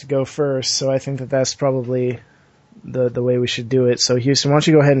guest go first. So I think that's probably the way we should do it. So Houston, why don't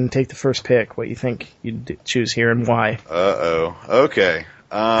you go ahead and take the first pick? What you think you'd choose here and why? Okay.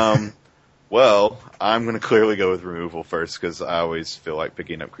 Well, I'm going to clearly go with removal first because I always feel like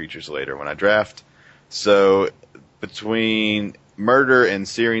picking up creatures later when I draft. So between Murder and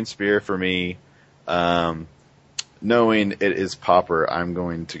Searing Spear for me, knowing it is Pauper, I'm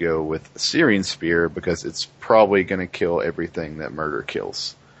going to go with Searing Spear because it's probably going to kill everything that Murder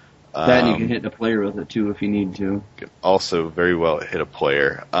kills. That you can hit a player with it too if you need to. Can also very well hit a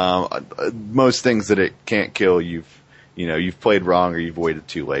player. Most things that it can't kill, you've played wrong or you've waited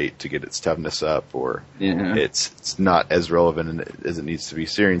too late to get its toughness up, or it's not as relevant as it needs to be.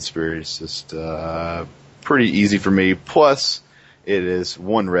 Searing Spear is just pretty easy for me. Plus, it is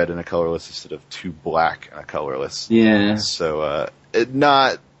 1 red and a colorless instead of 2 black and a colorless. Yeah. So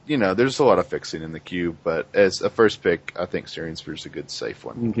there's a lot of fixing in the cube, but as a first pick, I think Searing Spear is a good safe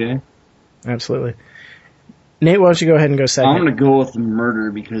one. Okay. Absolutely. Nate, why don't you go ahead and go second? I'm gonna go with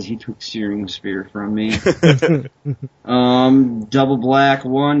Murder because he took Searing Spear from me. Double black,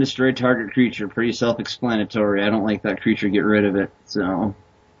 1, destroy target creature. Pretty self-explanatory. I don't like that creature, get rid of it, so.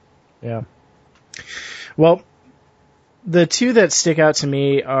 Yeah. Well, the 2 that stick out to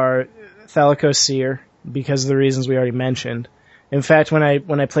me are Thalako Seer, because of the reasons we already mentioned. In fact, when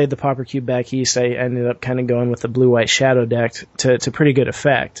I played the Pauper Cube back east, I ended up kind of going with the blue-white shadow deck to pretty good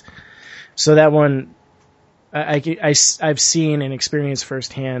effect. So that one, I've seen and experienced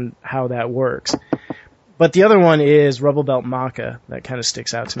firsthand how that works. But the other one is Rubble Belt Maka that kind of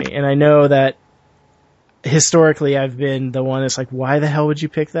sticks out to me. And I know that historically I've been the one that's like, why the hell would you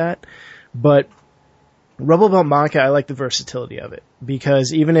pick that? But Rubble Belt Maka, I like the versatility of it.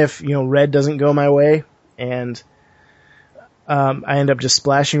 Because even if, red doesn't go my way and I end up just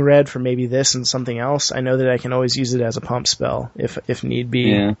splashing red for maybe this and something else, I know that I can always use it as a pump spell if need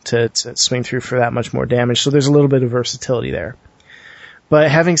be to swing through for that much more damage. So there's a little bit of versatility there. But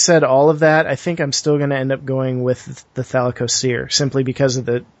having said all of that, I think I'm still going to end up going with the Thalako Seer simply because of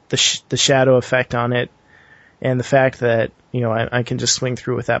the shadow effect on it and the fact that I can just swing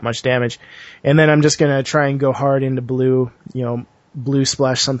through with that much damage. And then I'm just going to try and go hard into blue, blue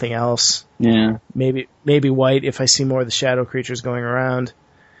splash something else. Yeah. Maybe white if I see more of the shadow creatures going around.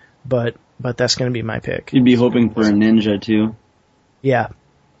 but that's going to be my pick. You'd be hoping for a ninja too. Yeah.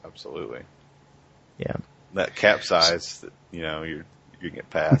 Absolutely. Yeah. That capsize, you can get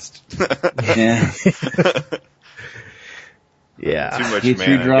past. Yeah. Yeah. Too much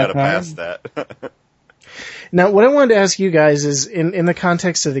mana, you gotta pass that. Now, what I wanted to ask you guys is, in the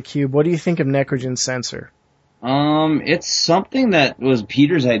context of the cube, what do you think of Necrogen's Censor? It's something that was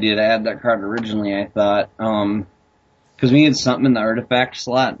Peter's idea to add that card originally, I thought. Because we had something in the artifact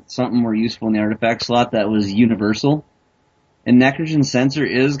slot, something more useful in the artifact slot that was universal. And Necrogen Censor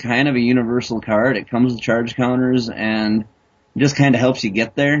is kind of a universal card. It comes with charge counters and just kind of helps you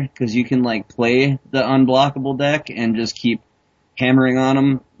get there, because you can play the unblockable deck and just keep hammering on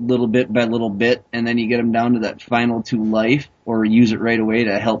them little bit by little bit, and then you get them down to that final 2 life, or use it right away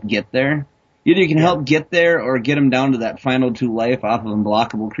to help get there. Either you can help get there or get them down to that final 2 life off of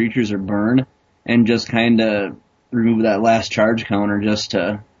unblockable creatures or burn, and just kind of remove that last charge counter just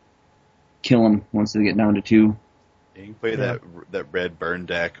to kill them once they get down to 2. You can play that red burn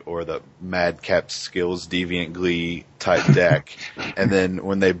deck or the Madcap Skills Deviant Glee type deck, and then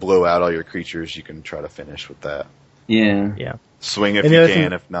when they blow out all your creatures, you can try to finish with that. Yeah. Yeah. Swing if you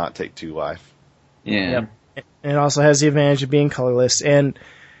can, if not, take 2 life. Yeah. Yep. And it also has the advantage of being colorless, and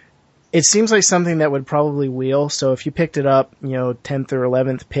it seems like something that would probably wheel, so if you picked it up, 10th or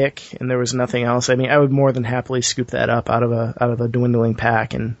 11th pick, and there was nothing else, I would more than happily scoop that up out of a dwindling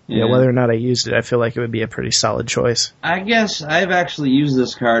pack, and whether or not I used it, I feel like it would be a pretty solid choice. I guess I've actually used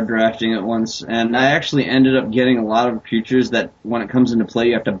this card drafting it once, and I actually ended up getting a lot of creatures that, when it comes into play,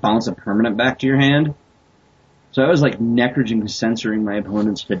 you have to bounce a permanent back to your hand. So I was Necrogen censoring my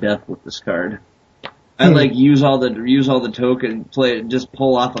opponents to death with this card. I'd use all the token, just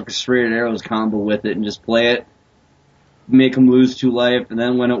pull off a straight arrows combo with it and just play it, make them lose 2 life, and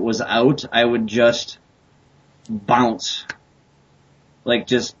then when it was out, I would just bounce.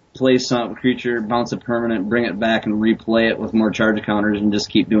 Just play some creature, bounce a permanent, bring it back and replay it with more charge counters and just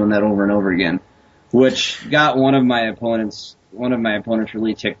keep doing that over and over again. Which got one of my opponents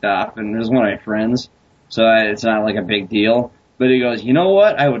really ticked off, and it was one of my friends, so it's not a big deal. But he goes, you know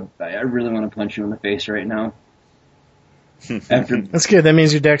what? I really want to punch you in the face right now. That's good. That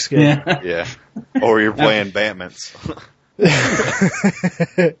means your deck's good. Yeah. Or you're playing Bantmans.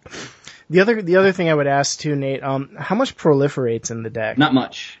 The other thing I would ask too, Nate, how much proliferates in the deck? Not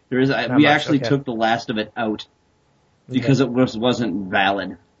much. We actually took the last of it out because it wasn't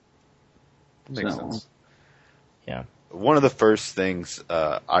valid. Makes sense. Yeah. One of the first things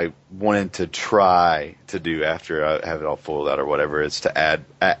I wanted to try to do after I have it all foiled out or whatever is to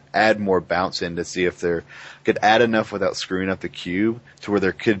add more bounce in to see if there could add enough without screwing up the cube to where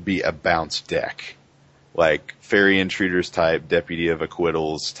there could be a bounce deck. Like Fairy Intruders type, Deputy of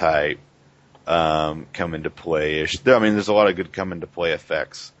Acquittals type come into play-ish. There's a lot of good come into play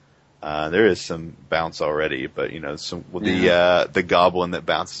effects. There is some bounce already, but the goblin that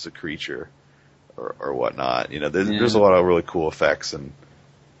bounces a creature. Or whatnot, there's a lot of really cool effects,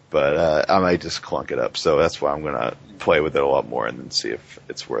 but I might just clunk it up. So that's why I'm gonna play with it a lot more and then see if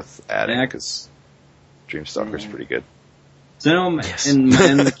it's worth adding, because Dreamstalker's pretty good. So in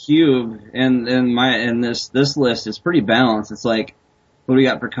the cube in this list, it's pretty balanced. It's what do we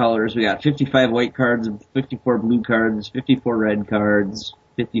got for colors? We got 55 white cards, 54 blue cards, 54 red cards,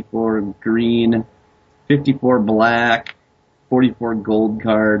 54 green, 54 black, 44 gold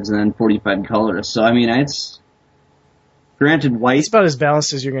cards, and then 45 colors. So, it's granted white. It's about as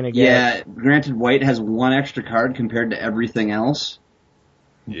balanced as you're going to get. Yeah, granted white has 1 extra card compared to everything else,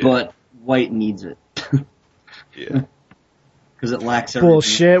 but white needs it. Yeah. Because it lacks everything.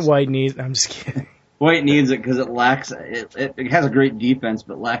 Bullshit, white needs, I'm just kidding. White needs it because it lacks, it has a great defense,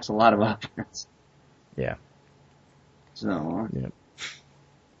 but lacks a lot of offense. Yeah. So. Yeah.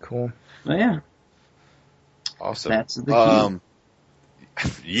 Cool. But yeah. Awesome. That's the key.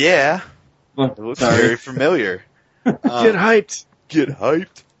 Yeah. It looks very familiar. Get hyped. Get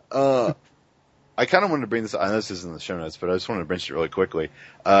hyped. I kind of wanted to bring this. I know this isn't in the show notes, but I just wanted to mention it really quickly.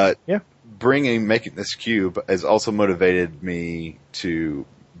 Making this cube has also motivated me to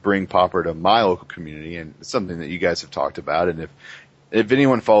bring Pauper to my local community, and it's something that you guys have talked about. And if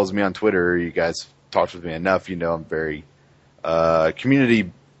anyone follows me on Twitter, or you guys talked with me enough, I'm very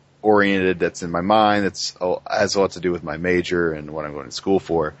community oriented. That's in my mind. That's has a lot to do with my major and what I'm going to school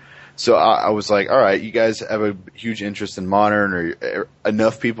for. So I was like, all right, you guys have a huge interest in Modern, or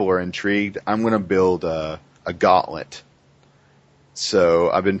enough people are intrigued. I'm going to build a gauntlet. So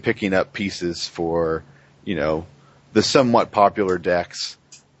I've been picking up pieces for, the somewhat popular decks,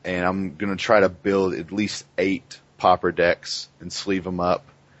 and I'm going to try to build at least 8 Pauper decks and sleeve them up,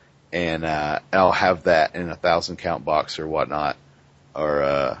 and I'll have that in a 1,000 count box or whatnot,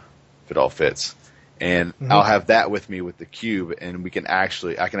 or it all fits. And I'll have that with me with the cube, and I can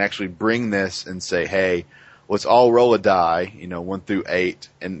actually bring this and say, hey, let's all roll a die, 1 through 8,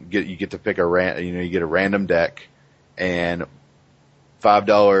 and you get to pick you get a random deck, and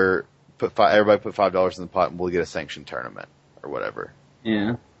 $5, everybody put $5 in the pot, and we'll get a sanctioned tournament or whatever.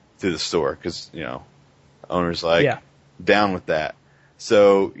 Yeah. Through the store, because, owner's down with that.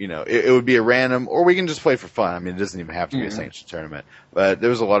 So, it would be a random, or we can just play for fun. I mean, it doesn't even have to be a sanctioned tournament. But there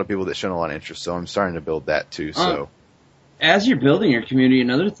was a lot of people that showed a lot of interest, so I'm starting to build that too. So, as you're building your community,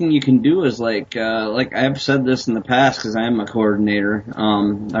 another thing you can do is like I've said this in the past because I am a coordinator.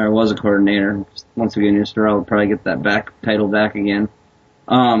 I was a coordinator. Once we get in your store, I'll probably get that title back again.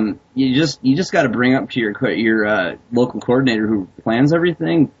 You just got to bring up to your local coordinator who plans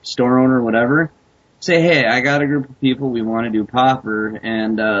everything, store owner, whatever. Say, hey, I got a group of people, we want to do Pauper,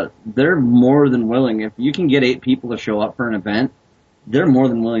 and they're more than willing. If you can get 8 people to show up for an event, they're more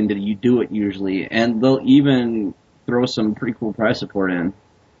than willing to you do it usually, and they'll even throw some pretty cool prize support in.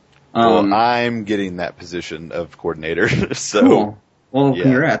 Well, I'm getting that position of coordinator, so. Cool. Well,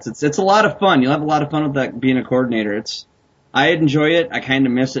 congrats. It's a lot of fun. You'll have a lot of fun with that being a coordinator. I enjoy it. I kind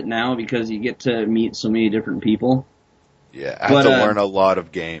of miss it now because you get to meet so many different people. Yeah, I have to learn a lot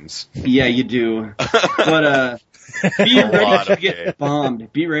of games. Yeah, you do. But be ready to get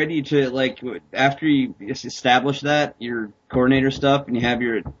bombed. Be ready to, after you establish that, your coordinator stuff, and you have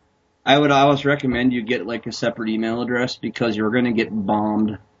I would always recommend you get, a separate email address because you're going to get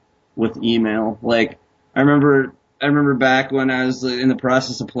bombed with email. I remember back when I was in the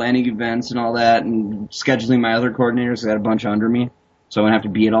process of planning events and all that and scheduling my other coordinators. I had a bunch under me, so I wouldn't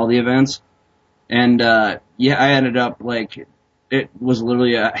have to be at all the events. And, I ended up, it was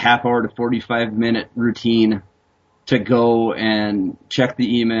literally a half hour to 45-minute routine to go and check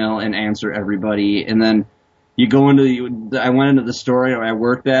the email and answer everybody. And then you go I went into the store I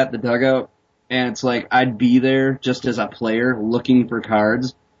worked at, the dugout, and it's I'd be there just as a player looking for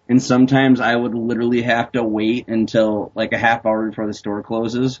cards. And sometimes I would literally have to wait until, a half hour before the store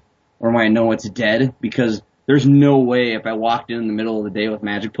closes, or when I know it's dead, because there's no way if I walked in the middle of the day with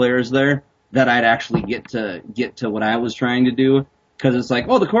Magic players there, that I'd actually get to what I was trying to do, because it's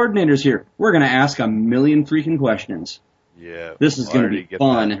the coordinator's here. We're going to ask a million freaking questions. Yeah. This is going to be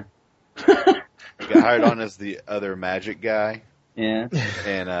fun. I got hired on as the other Magic guy. Yeah.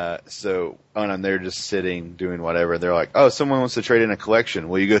 And, so, I'm there just sitting, doing whatever. They're like, oh, someone wants to trade in a collection.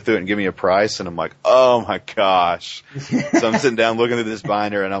 Will you go through it and give me a price? And I'm like, oh my gosh. So I'm sitting down looking at this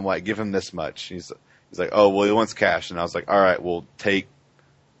binder, and I'm like, give him this much. He's like, oh, well, he wants cash. And I was like, all right, we'll take,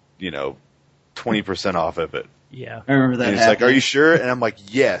 20% off of it. Yeah. I remember that. And he's like, are you sure? And I'm like,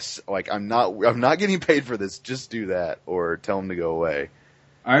 yes. I'm not getting paid for this. Just do that or tell him to go away.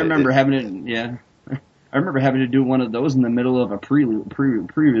 I remember having to do one of those in the middle of a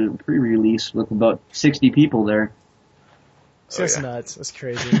pre-release with about 60 people there. That's nuts. That's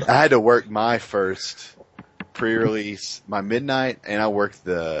crazy. I had to work my first pre-release, my midnight, and I worked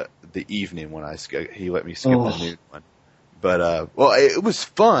the evening when he let me skip the noon one. But, it was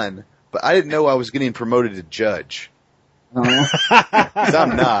fun, but I didn't know I was getting promoted to judge. Cause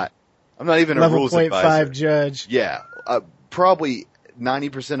I'm not even a rules advisor. Level 0.5 judge. Yeah. Probably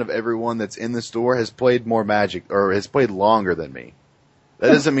 90% of everyone that's in the store has played more Magic or has played longer than me.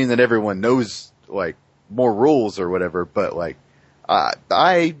 That doesn't mean that everyone knows more rules or whatever, but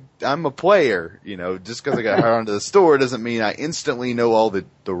I'm a player, just because I got hired onto the store doesn't mean I instantly know all the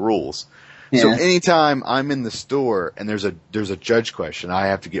rules. Yeah. So anytime I'm in the store and there's a judge question, I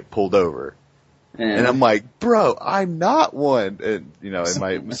have to get pulled over. Yeah. And I'm like, bro, I'm not one. And, and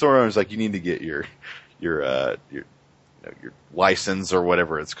my store owner's like, you need to get your license or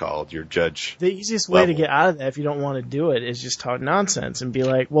whatever it's called, your judge. The easiest way to get out of that if you don't want to do it is just talk nonsense and be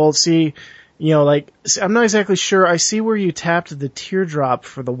like, well, see, I'm not exactly sure. I see where you tapped the teardrop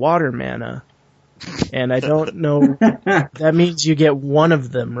for the water mana. And I don't know, that means you get one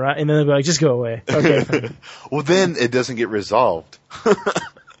of them, right? And then they'll be like, just go away. Okay. Well, then it doesn't get resolved.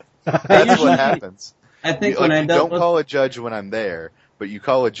 That's what happens. I think you don't call a judge when I'm there, but you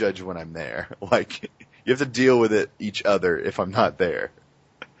call a judge when I'm there. You have to deal with it each other if I'm not there.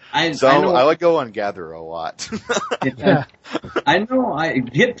 I go on Gather a lot. Yeah. I know.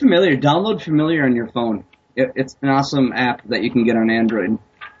 Get Familiar. Download Familiar on your phone. It's an awesome app that you can get on Android.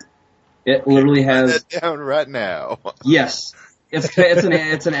 It literally has. Write that down right now. Yes, it's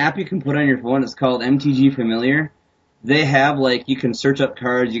an app you can put on your phone. It's called MTG Familiar. They have you can search up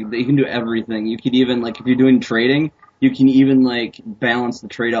cards. You can do everything. You could even if you're doing trading, you can even balance the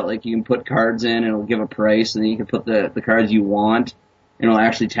trade out. You can put cards in, and it'll give a price, and then you can put the cards you want, and it'll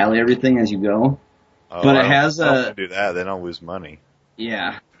actually tally everything as you go. Oh, but it has I don't do that. Then I'll lose money.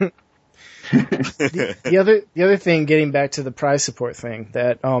 Yeah. The other thing, getting back to the prize support thing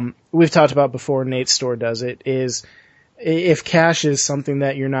that we've talked about before, Nate's store does it, is if cash is something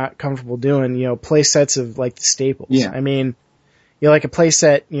that you're not comfortable doing, play sets of like the staples. Yeah. I mean, like a play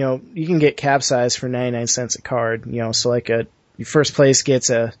set, you can get capsize for 99 cents a card, so like your first place gets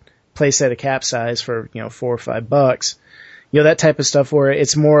a play set of capsize for, $4 or $5. That type of stuff where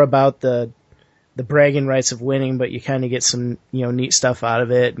it's more about the bragging rights of winning, but you kind of get some, neat stuff out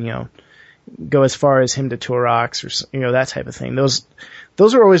of it, go as far as him to Turox or, that type of thing. Those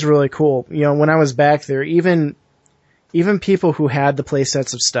are always really cool. When I was back there, even people who had the play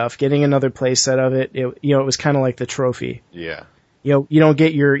sets of stuff, getting another play set of it, it was kind of like the trophy. Yeah. You don't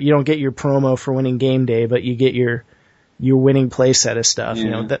get your promo for winning game day, but you get your winning play set of stuff.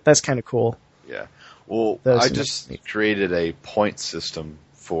 Yeah. That's kind of cool. Yeah. Well, I just created a point system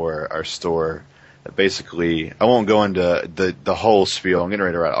for our store. Basically, I won't go into the whole spiel. I'm getting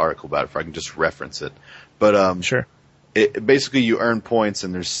ready to write an article about it if I can just reference it. But sure. Basically you earn points,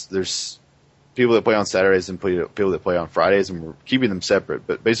 and there's people that play on Saturdays and people that play on Fridays, and we're keeping them separate.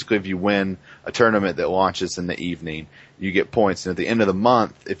 But basically, if you win a tournament that launches in the evening, you get points. And at the end of the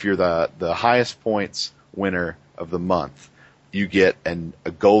month, if you're the highest points winner of the month, you get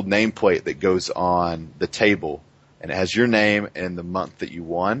a gold nameplate that goes on the table, and it has your name and the month that you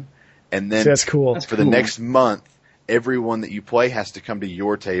won. And then that's cool. For the next month, everyone that you play has to come to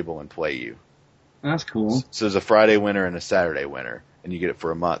your table and play you. That's cool. So there's a Friday winner and a Saturday winner, and you get it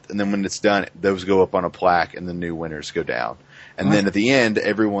for a month. And then when it's done, those go up on a plaque, and the new winners go down. And then at the end,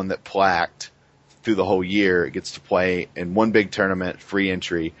 everyone that plaqued through the whole year gets to play in one big tournament, free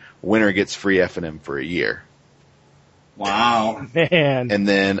entry. Winner gets free F&M for a year. Wow. Man. And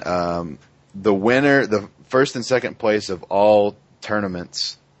then the winner, the first and second place of all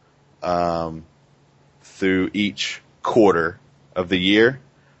tournaments through each quarter of the year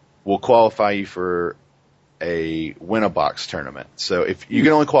will qualify you for a win-a-box tournament. So if you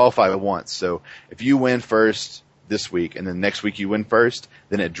can only qualify once. So if you win first this week and then next week you win first,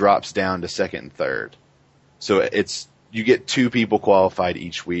 then it drops down to second and third. So you get two people qualified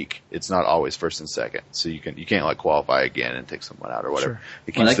each week. It's not always first and second. So you can't like qualify again and take someone out or whatever. Sure.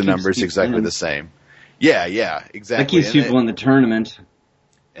 It keeps the numbers exactly the same. Yeah, exactly. That keeps people in the tournament.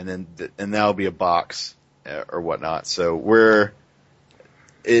 And then and that'll be a box or whatnot. So we're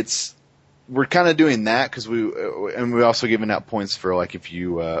kind of doing that because we're also giving out points for like if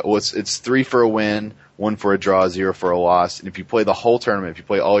you it's 3 for a win, 1 for a draw, 0 for a loss, and if you play the whole tournament, if you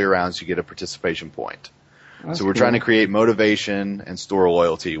play all your rounds, you get a participation point. That's so we're trying to create motivation and store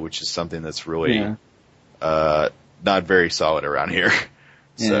loyalty, which is something that's really not very solid around here.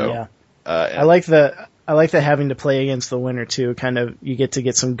 So I like the having to play against the winner too. Kind of you get to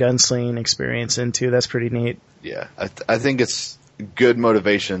get some gunslinging experience into. That's pretty neat. Yeah, I think it's good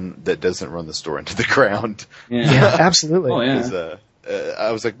motivation that doesn't run the store into the ground. Yeah, absolutely. Oh, yeah.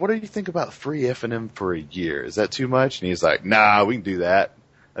 I was like, what do you think about free F&M for a year? Is that too much? And he's like, nah, we can do that.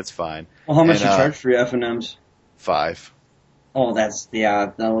 That's fine. Well, how much you charge for your F&Ms? $5. Oh,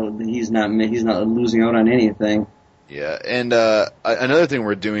 no, he's not losing out on anything. Yeah, and another thing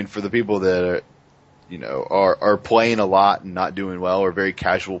we're doing for the people that are playing a lot and not doing well, or very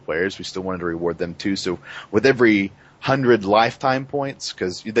casual players, we still wanted to reward them too. So with every 100 lifetime points,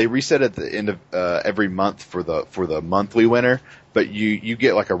 because they reset at the end of every month for the monthly winner, but you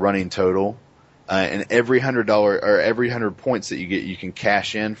get like a running total, and every $100 or every 100 points that you get, you can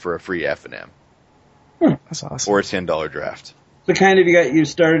cash in for a free F&M. That's awesome. Or a $10 draft. So kind of you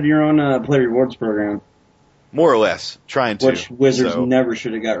started your own play rewards program. More or less, trying to. Which Wizards never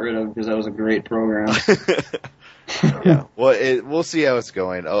should have got rid of because that was a great program. Yeah, well, we'll see how it's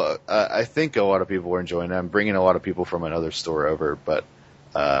going. I think a lot of people are enjoying it. I'm bringing a lot of people from another store over, but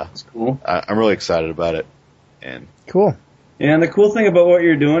that's cool. I'm really excited about it. And cool. Yeah, and the cool thing about what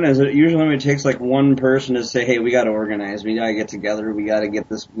you're doing is it usually only takes like one person to say, hey, we got to organize, we got to get together, we got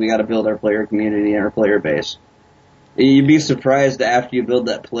to build our player community and our player base. You'd be surprised after you build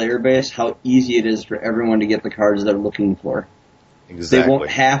that player base how easy it is for everyone to get the cards they're looking for. Exactly.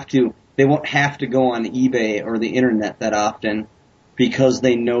 They won't have to go on eBay or the internet that often because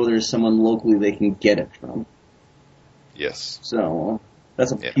they know there's someone locally they can get it from. Yes. So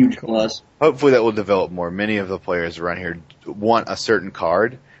that's a huge plus. Hopefully that will develop more. Many of the players around here want a certain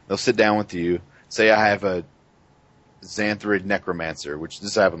card. They'll sit down with you, say I have a Xanthrid Necromancer, which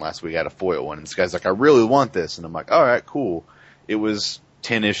this happened last week. I had a foil one, and this guy's like, I really want this. And I'm like, all right, cool. It was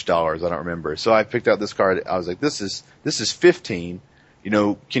 $10-ish. I don't remember. So I picked out this card. I was like, this is 15.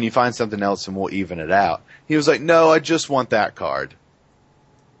 Can you find something else and we'll even it out? He was like, no, I just want that card.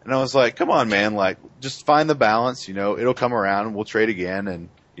 And I was like, come on, man, like, just find the balance, it'll come around and we'll trade again and,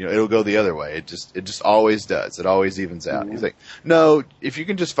 it'll go the other way. It just always does. It always evens out. He's like, no, if you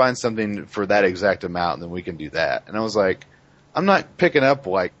can just find something for that exact amount, then we can do that. And I was like, I'm not picking up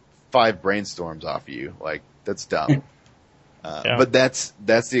like 5 brainstorms off you. Like, that's dumb. But that's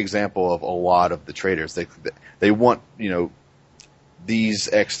the example of a lot of the traders. They want, these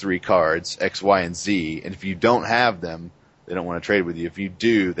X3 cards, X, Y, and Z, and if you don't have them, they don't want to trade with you. If you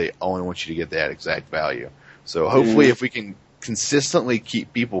do, they only want you to get that exact value. So hopefully if we can consistently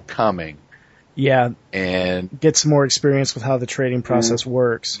keep people coming. Yeah. And get some more experience with how the trading process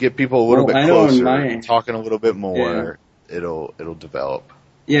works. Get people a little bit closer, talking a little bit more, it'll develop.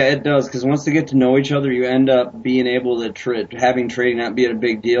 Yeah, it does, because once they get to know each other, you end up being able to having trading not be a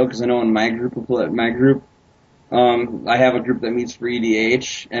big deal, because I know in my group, I have a group that meets for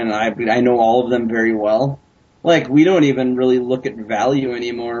EDH, and I know all of them very well. Like, we don't even really look at value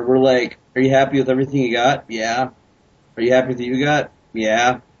anymore. We're like, are you happy with everything you got? Yeah. Are you happy with what you got?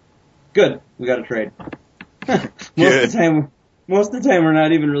 Yeah. Good. We got to trade. Most of the time we're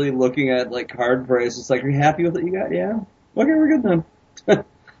not even really looking at like card price. It's like, are you happy with what you got? Yeah. Okay, we're good then.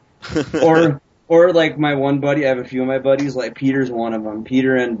 Or like my one buddy, I have a few of my buddies, like Peter's one of them.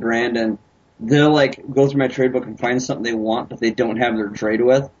 Peter and Brandon, they'll like go through my trade book and find something they want, but they don't have their trade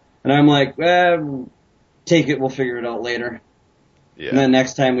with. And I'm like, take it, we'll figure it out later. Yeah. And then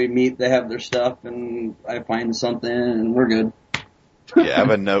next time we meet, they have their stuff, and I find something, and we're good. Yeah,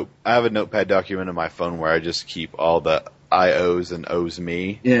 I have a notepad document on my phone where I just keep all the I owes and owes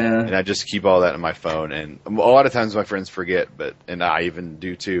me. Yeah. And I just keep all that in my phone, and a lot of times my friends forget, and I even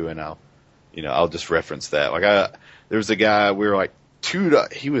do too, and I'll just reference that. Like there was a guy, we were like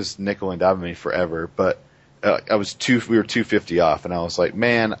he was nickel and diming me forever, but we were $250 off, and I was like,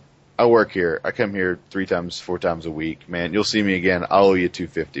 man, I work here. I come here 4 times a week, man. You'll see me again. I'll owe you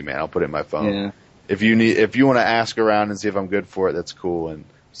 $250, man. I'll put it in my phone. Yeah. If you want to ask around and see if I'm good for it, that's cool. And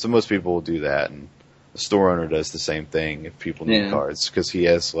so most people will do that. And the store owner does the same thing if people need cards, because he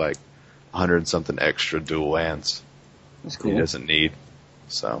has like 100 and something extra dual lands. That's cool. He doesn't need.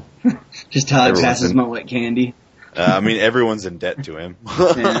 So just how it passes my wet candy. Everyone's in debt to him.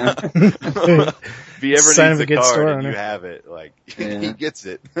 Yeah. If he ever needs a card and you have it, like he gets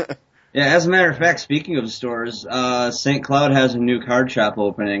it. Yeah, as a matter of fact, speaking of stores, St. Cloud has a new card shop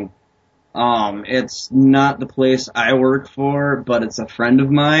opening. It's not the place I work for, but it's a friend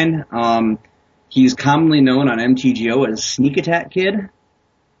of mine. He's commonly known on MTGO as Sneak Attack Kid.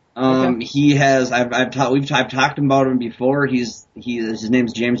 Okay. He has, I've talked about him before. His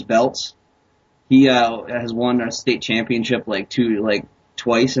name's James Belts. He, has won a state championship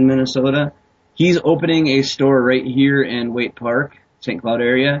twice in Minnesota. He's opening a store right here in Waite Park, St. Cloud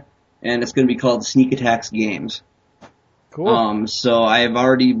area, and it's going to be called Sneak Attacks Games. Cool. So I've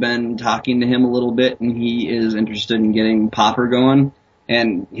already been talking to him a little bit, and he is interested in getting Pauper going.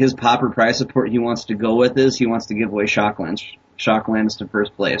 And his Pauper prize support he wants to go with is he wants to give away Shocklands to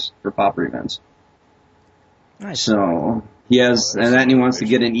first place for Pauper events. Nice. So he has, and he wants to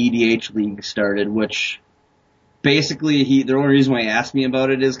get an EDH league started, which basically the only reason why he asked me about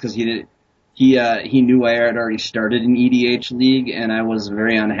it is because he knew I had already started an EDH league, and I was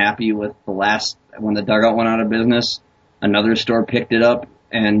very unhappy with when the Dugout went out of business. Another store picked it up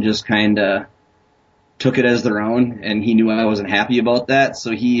and just kind of took it as their own, and he knew I wasn't happy about that,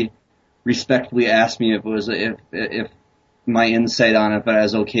 so he respectfully asked me if my insight on it, if I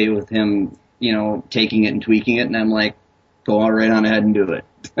was okay with him, taking it and tweaking it, and I'm like, go right on ahead and do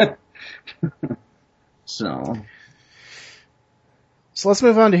it. So let's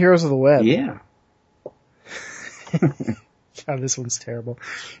move on to Heroes of the Web. Yeah. God, this one's terrible.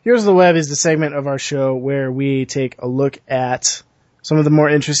 Heroes of the Web is the segment of our show where we take a look at some of the more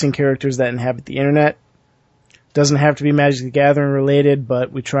interesting characters that inhabit the internet. Doesn't have to be Magic the Gathering related,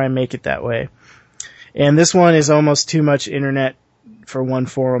 but we try and make it that way. And this one is almost too much internet for one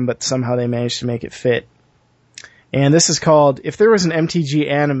forum, but somehow they managed to make it fit. And this is called, if there was an MTG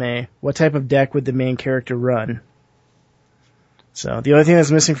anime, what type of deck would the main character run? So the only thing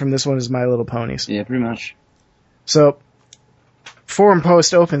that's missing from this one is My Little Ponies. Yeah, pretty much. So forum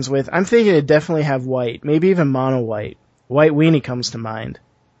post opens with, I'm thinking it'd definitely have white, maybe even mono white. White weenie comes to mind.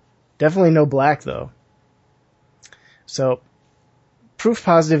 Definitely no black though. So proof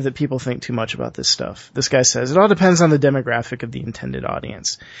positive that people think too much about this stuff. This guy says, it all depends on the demographic of the intended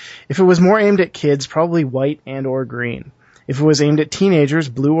audience. If it was more aimed at kids, probably white and or green. If it was aimed at teenagers,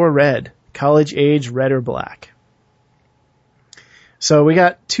 blue or red. College age, red or black. So we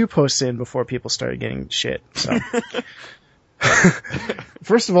got 2 posts in before people started getting shit. So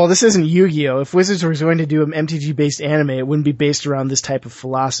First of all, this isn't Yu-Gi-Oh! If Wizards was going to do an MTG-based anime, it wouldn't be based around this type of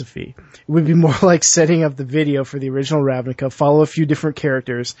philosophy. It would be more like setting up the video for the original Ravnica, follow a few different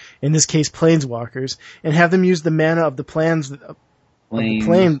characters, in this case planeswalkers, and have them use the mana of the planes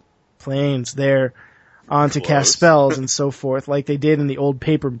there on to cast spells and so forth, like they did in the old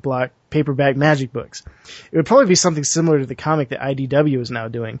paperback Magic books. It would probably be something similar to the comic that IDW is now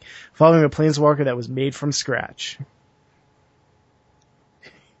doing, following a planeswalker that was made from scratch.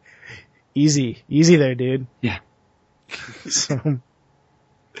 Easy there, dude. Yeah. So,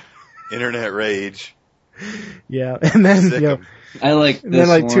 internet rage. Yeah, and then I like this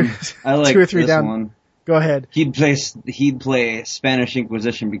one. I like 2 or 3 this down. one. Go ahead. He'd play Spanish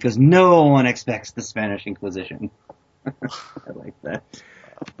Inquisition because no one expects the Spanish Inquisition. I like that.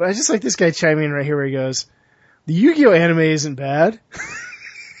 But I just like this guy chiming in right here where he goes, "The Yu-Gi-Oh anime isn't bad."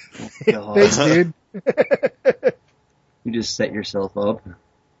 Oh, Thanks, dude. You just set yourself up.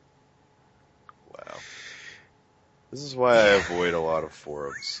 Wow. This is why I avoid a lot of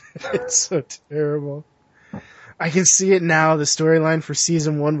forums. It's so terrible. I can see it now. The storyline for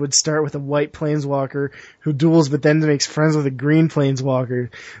season 1 would start with a white planeswalker who duels but then makes friends with a green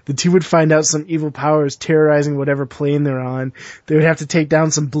planeswalker. The two would find out some evil powers terrorizing whatever plane they're on. They would have to take down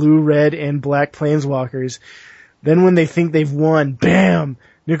some blue, red, and black planeswalkers. Then when they think they've won, bam!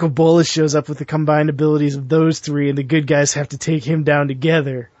 Nicol Bolas shows up with the combined abilities of those 3 and the good guys have to take him down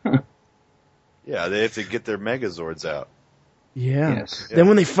together. Yeah, they have to get their Megazords out. Yeah. Yes. Then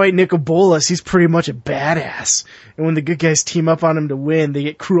when they fight Nicol Bolas, he's pretty much a badass. And when the good guys team up on him to win, they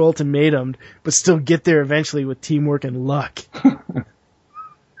get crew ultimatumed, but still get there eventually with teamwork and luck.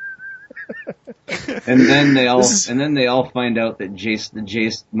 And then they all find out that Jace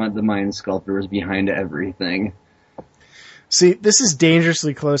the Mind Sculptor is behind everything. See, this is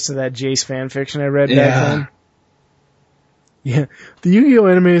dangerously close to that Jace fanfiction I read back then. Yeah. The Yu-Gi-Oh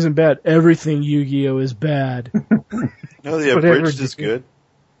anime isn't bad. Everything Yu-Gi-Oh is bad. No, the abridged is good.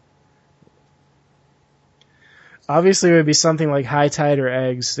 Obviously, it would be something like High Tide or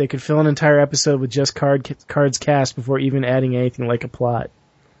Eggs. They could fill an entire episode with just cards cast before even adding anything like a plot.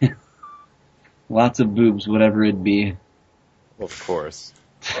 Lots of boobs, whatever it be. Of course.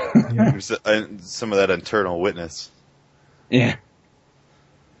 Yeah. Some of that internal witness. Yeah.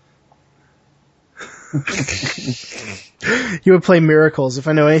 He would play Miracles. If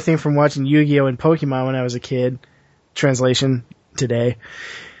I know anything from watching Yu-Gi-Oh! And Pokemon when I was a kid, translation today,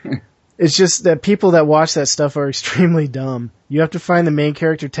 it's just that people that watch that stuff are extremely dumb. You have to find the main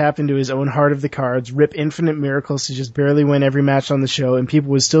character tapped into his own heart of the cards, rip infinite miracles to just barely win every match on the show, and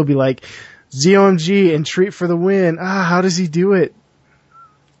people would still be like, ZOMG and treat for the win. How does he do it?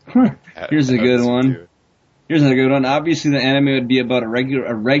 Here's a good one. Obviously, the anime would be about a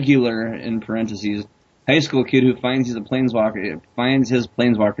regular in parentheses high school kid who finds his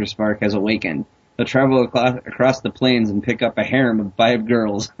planeswalker spark has awakened. He'll travel across the plains and pick up a harem of 5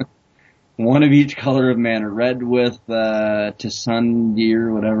 girls, one of each color of mana. Red with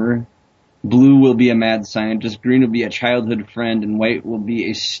Tissandir, whatever. Blue will be a mad scientist. Green will be a childhood friend, and white will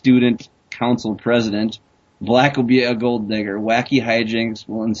be a student council president. Black will be a gold digger. Wacky hijinks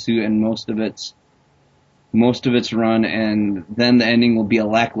will ensue, and most of its run, and then the ending will be a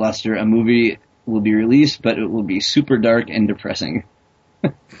lackluster. A movie will be released, but it will be super dark and depressing.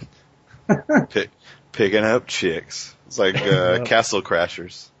 Picking up chicks. It's like Castle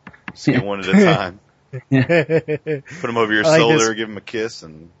Crashers. Just get one at a time. Put them over your shoulder, give them a kiss,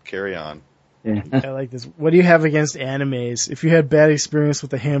 and carry on. Yeah. I like this. What do you have against animes? If you had bad experience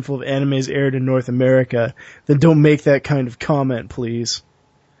with a handful of animes aired in North America, then don't make that kind of comment, please.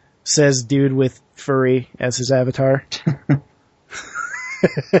 Says dude with furry as his avatar.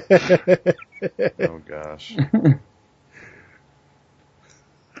 Oh gosh.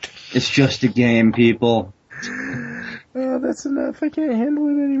 It's just a game, people. Oh, that's enough. I can't handle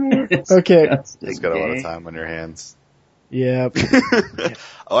it anymore. It's Okay. It's got a lot of time on your hands. Yeah.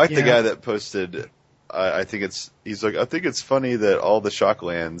 I like the guy that posted, I think it's funny that all the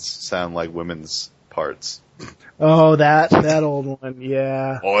Shocklands sound like women's parts. Oh, that old one.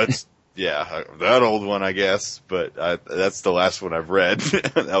 Yeah. Oh, that old one, I guess, but that's the last one I've read.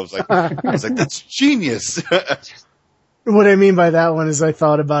 I was like, that's genius. What I mean by that one is I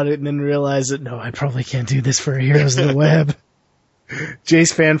thought about it and then realized that, no, I probably can't do this for Heroes of the Web.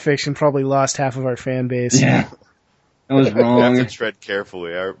 Jace fanfiction probably lost half of our fan base. Yeah. I was wrong. You have to tread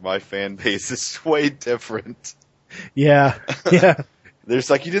carefully. My fan base is way different. Yeah. There's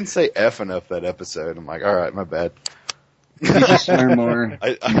like, you didn't say F enough that episode. I'm like, alright, my bad. You just swear more.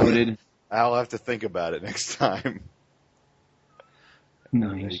 I'll have to think about it next time.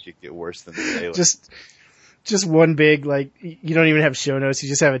 Nice. You could get worse than the Just one big, like, you don't even have show notes. You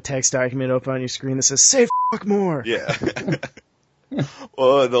just have a text document open on your screen that says, say fuck more. Yeah.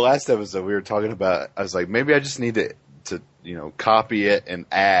 Well, the last episode we were talking about, I was like, maybe I just need to copy it and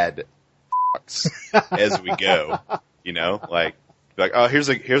add fucks as we go. Like, oh, here's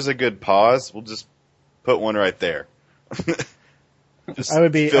a good pause. We'll just put one right there. Just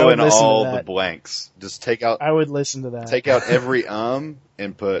fill in all the blanks. Just take out. I would listen to that. Take out every and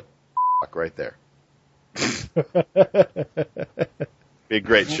put fuck right there. Be a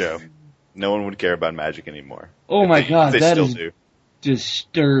great show. No one would care about Magic anymore. Oh my god, that still is do.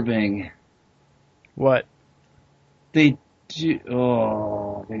 Disturbing. What? They do.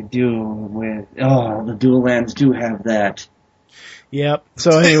 The dual lands do have that. Yep.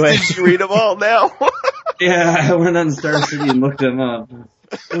 So anyway. Did you read them all now? Yeah, I went on Star City and looked them up.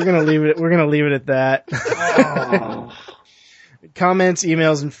 We're gonna leave it at that. Oh. Comments,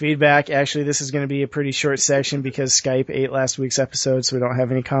 emails, and feedback. Actually, this is going to be a pretty short section because Skype ate last week's episode, so we don't have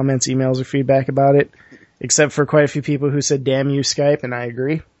any comments, emails, or feedback about it, except for quite a few people who said, damn you, Skype, and I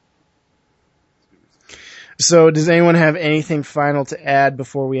agree. So, does anyone have anything final to add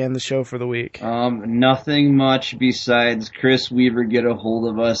before we end the show for the week? Nothing much besides Chris Weaver get a hold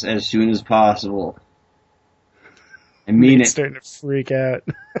of us as soon as possible. I mean it. Starting to freak out.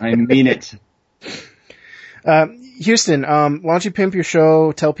 I mean it. Houston, why don't you pimp your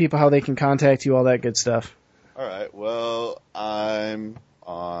show, tell people how they can contact you, all that good stuff. All right. Well, I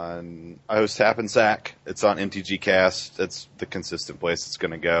host Tap and Sack. It's on MTGcast. That's the consistent place it's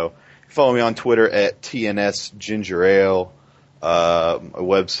going to go. Follow me on Twitter at TNS Ginger Ale. My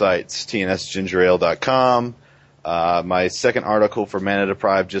website's tnsgingerale.com. My second article for Mana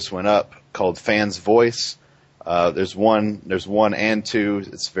Deprived just went up called Fans Voice. There's one and two.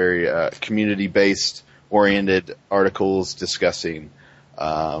 It's very community-based oriented articles discussing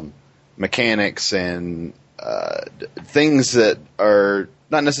mechanics and things that are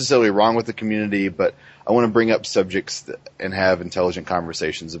not necessarily wrong with the community, but I want to bring up subjects and have intelligent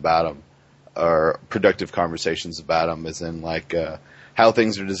conversations about them, or productive conversations about them, as in like how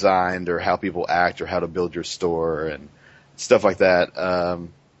things are designed, or how people act, or how to build your store and stuff like that.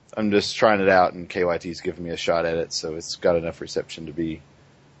 I'm just trying it out, and KYT's giving me a shot at it, so it's got enough reception to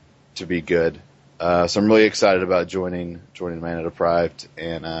be good. So I'm really excited about joining Mana Deprived,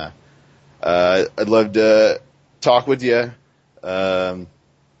 and I'd love to talk with you.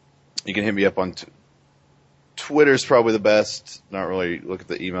 You can hit me up on Twitter's probably the best. Not really look at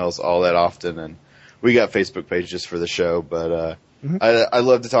the emails all that often, and we got Facebook pages for the show. But I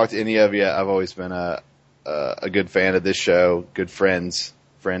love to talk to any of you. I've always been a good fan of this show, good friend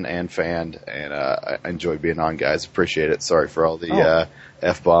and fan, and I enjoy being on, guys. Appreciate it. Sorry for all the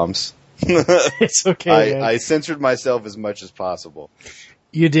F-bombs. It's okay. I censored myself as much as possible.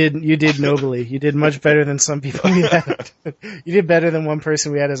 You did nobly. You did much better than some people we had. You did better than one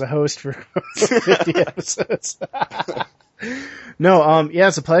person we had as a host for 50 episodes. No, yeah,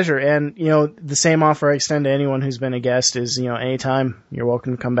 it's a pleasure. And, the same offer I extend to anyone who's been a guest is, anytime you're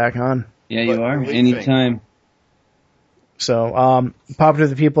welcome to come back on. Yeah, you are. Anytime. So,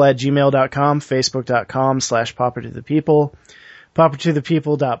 paupertothepeople@gmail.com, facebook.com/paupertothepeople,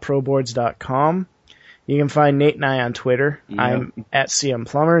 paupertothepeople.proboards.com. You can find Nate and I on Twitter. Yep. I'm at CM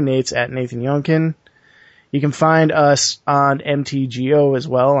Plummer. Nate's at Nathan Youngkin. You can find us on MTGO as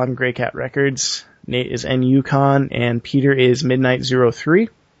well. I'm Grey Cat Records. Nate is NUCon, and Peter is Midnight03.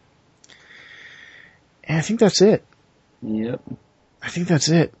 And I think that's it. Yep. I think that's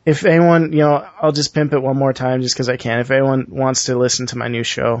it. If anyone, I'll just pimp it one more time just because I can. If anyone wants to listen to my new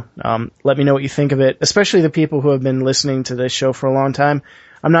show, let me know what you think of it, especially the people who have been listening to this show for a long time.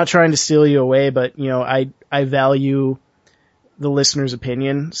 I'm not trying to steal you away, but, I value the listener's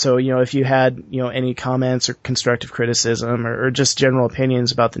opinion. So, if you had, any comments or constructive criticism or just general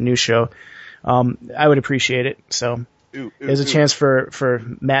opinions about the new show, I would appreciate it. So there's a chance for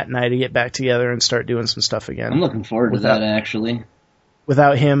Matt and I to get back together and start doing some stuff again. I'm looking forward to that, actually.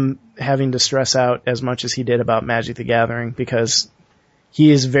 Without him having to stress out as much as he did about Magic the Gathering, because he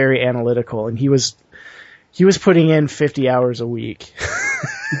is very analytical, and he was putting in 50 hours a week.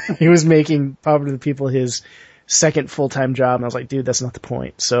 He was making Pauper to the People his second full-time job, and I was like, dude, that's not the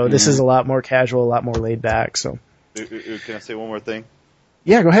point. So this is a lot more casual, a lot more laid back. So, can I say one more thing?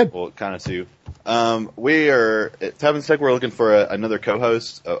 Yeah, go ahead. Well, kind of two. We are at Tap and Sack. We're looking for another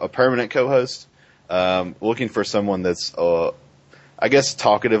co-host, a permanent co-host. Looking for someone that's, I guess,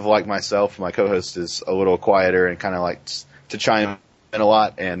 talkative like myself. My co-host is a little quieter and kind of likes to chime in a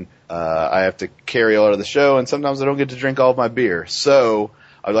lot, and I have to carry a lot of the show, and sometimes I don't get to drink all of my beer. So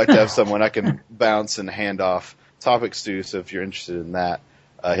I'd like to have someone I can bounce and hand off topics to. So if you're interested in that,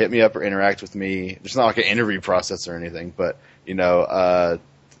 hit me up or interact with me. There's not like an interview process or anything, but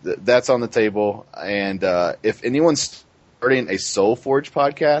that's on the table. And if anyone's starting a SoulForge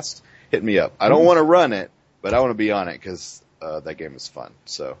podcast, hit me up. I don't want to run it, but I want to be on it because that game is fun.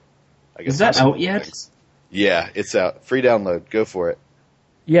 So, I guess is that out yet? Yeah, it's out. Free download. Go for it.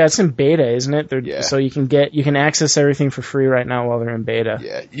 Yeah, it's in beta, isn't it? Yeah. So you can access everything for free right now while they're in beta.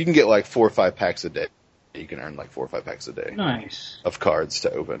 Yeah, you can get like 4 or 5 packs a day. You can earn like 4 or 5 packs a day. Nice. Of cards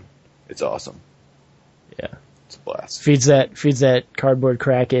to open. It's awesome. Yeah. It's a blast. Feeds that cardboard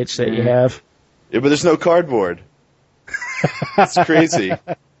crack itch that you have. Yeah, but there's no cardboard. It's crazy.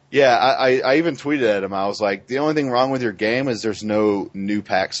 Yeah, I even tweeted at him. I was like, the only thing wrong with your game is there's no new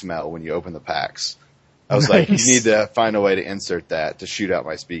pack smell when you open the packs. I was like, you need to find a way to insert that to shoot out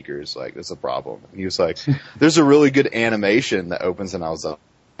my speakers. Like, that's a problem. And he was like, there's a really good animation that opens, and I was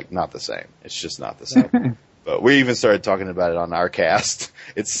like, not the same. It's just not the same. But we even started talking about it on our cast.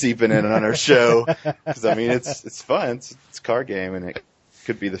 It's seeping in on our show. Because, I mean, it's fun. It's a card game, and it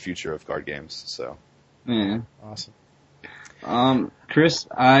could be the future of card games. So, Yeah. Awesome. Chris,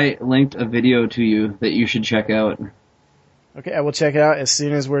 I linked a video to you that you should check out. Okay, I will check it out as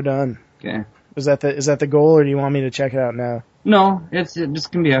soon as we're done. Okay. Is that the goal, or do you want me to check it out now? No, it's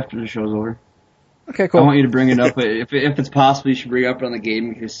just gonna be after the show's over. Okay, cool. I want you to bring it up. If it's possible, you should bring it up on the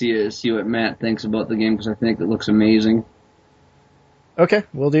game and see what Matt thinks about the game, because I think it looks amazing. Okay,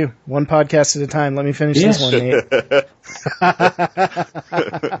 we'll do. One podcast at a time. Let me finish this one, Nate.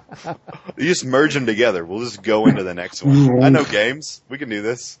 You just merge them together. We'll just go into the next one. I know games. We can do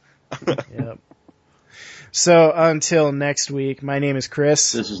this. Yep. So until next week, my name is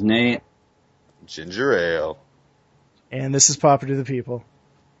Chris. This is Nate. Ginger ale. And this is Pauper to the People.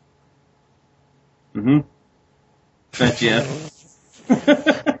 Bet you.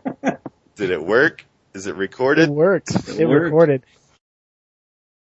 Did it work? Is it recorded? It worked. It worked. recorded.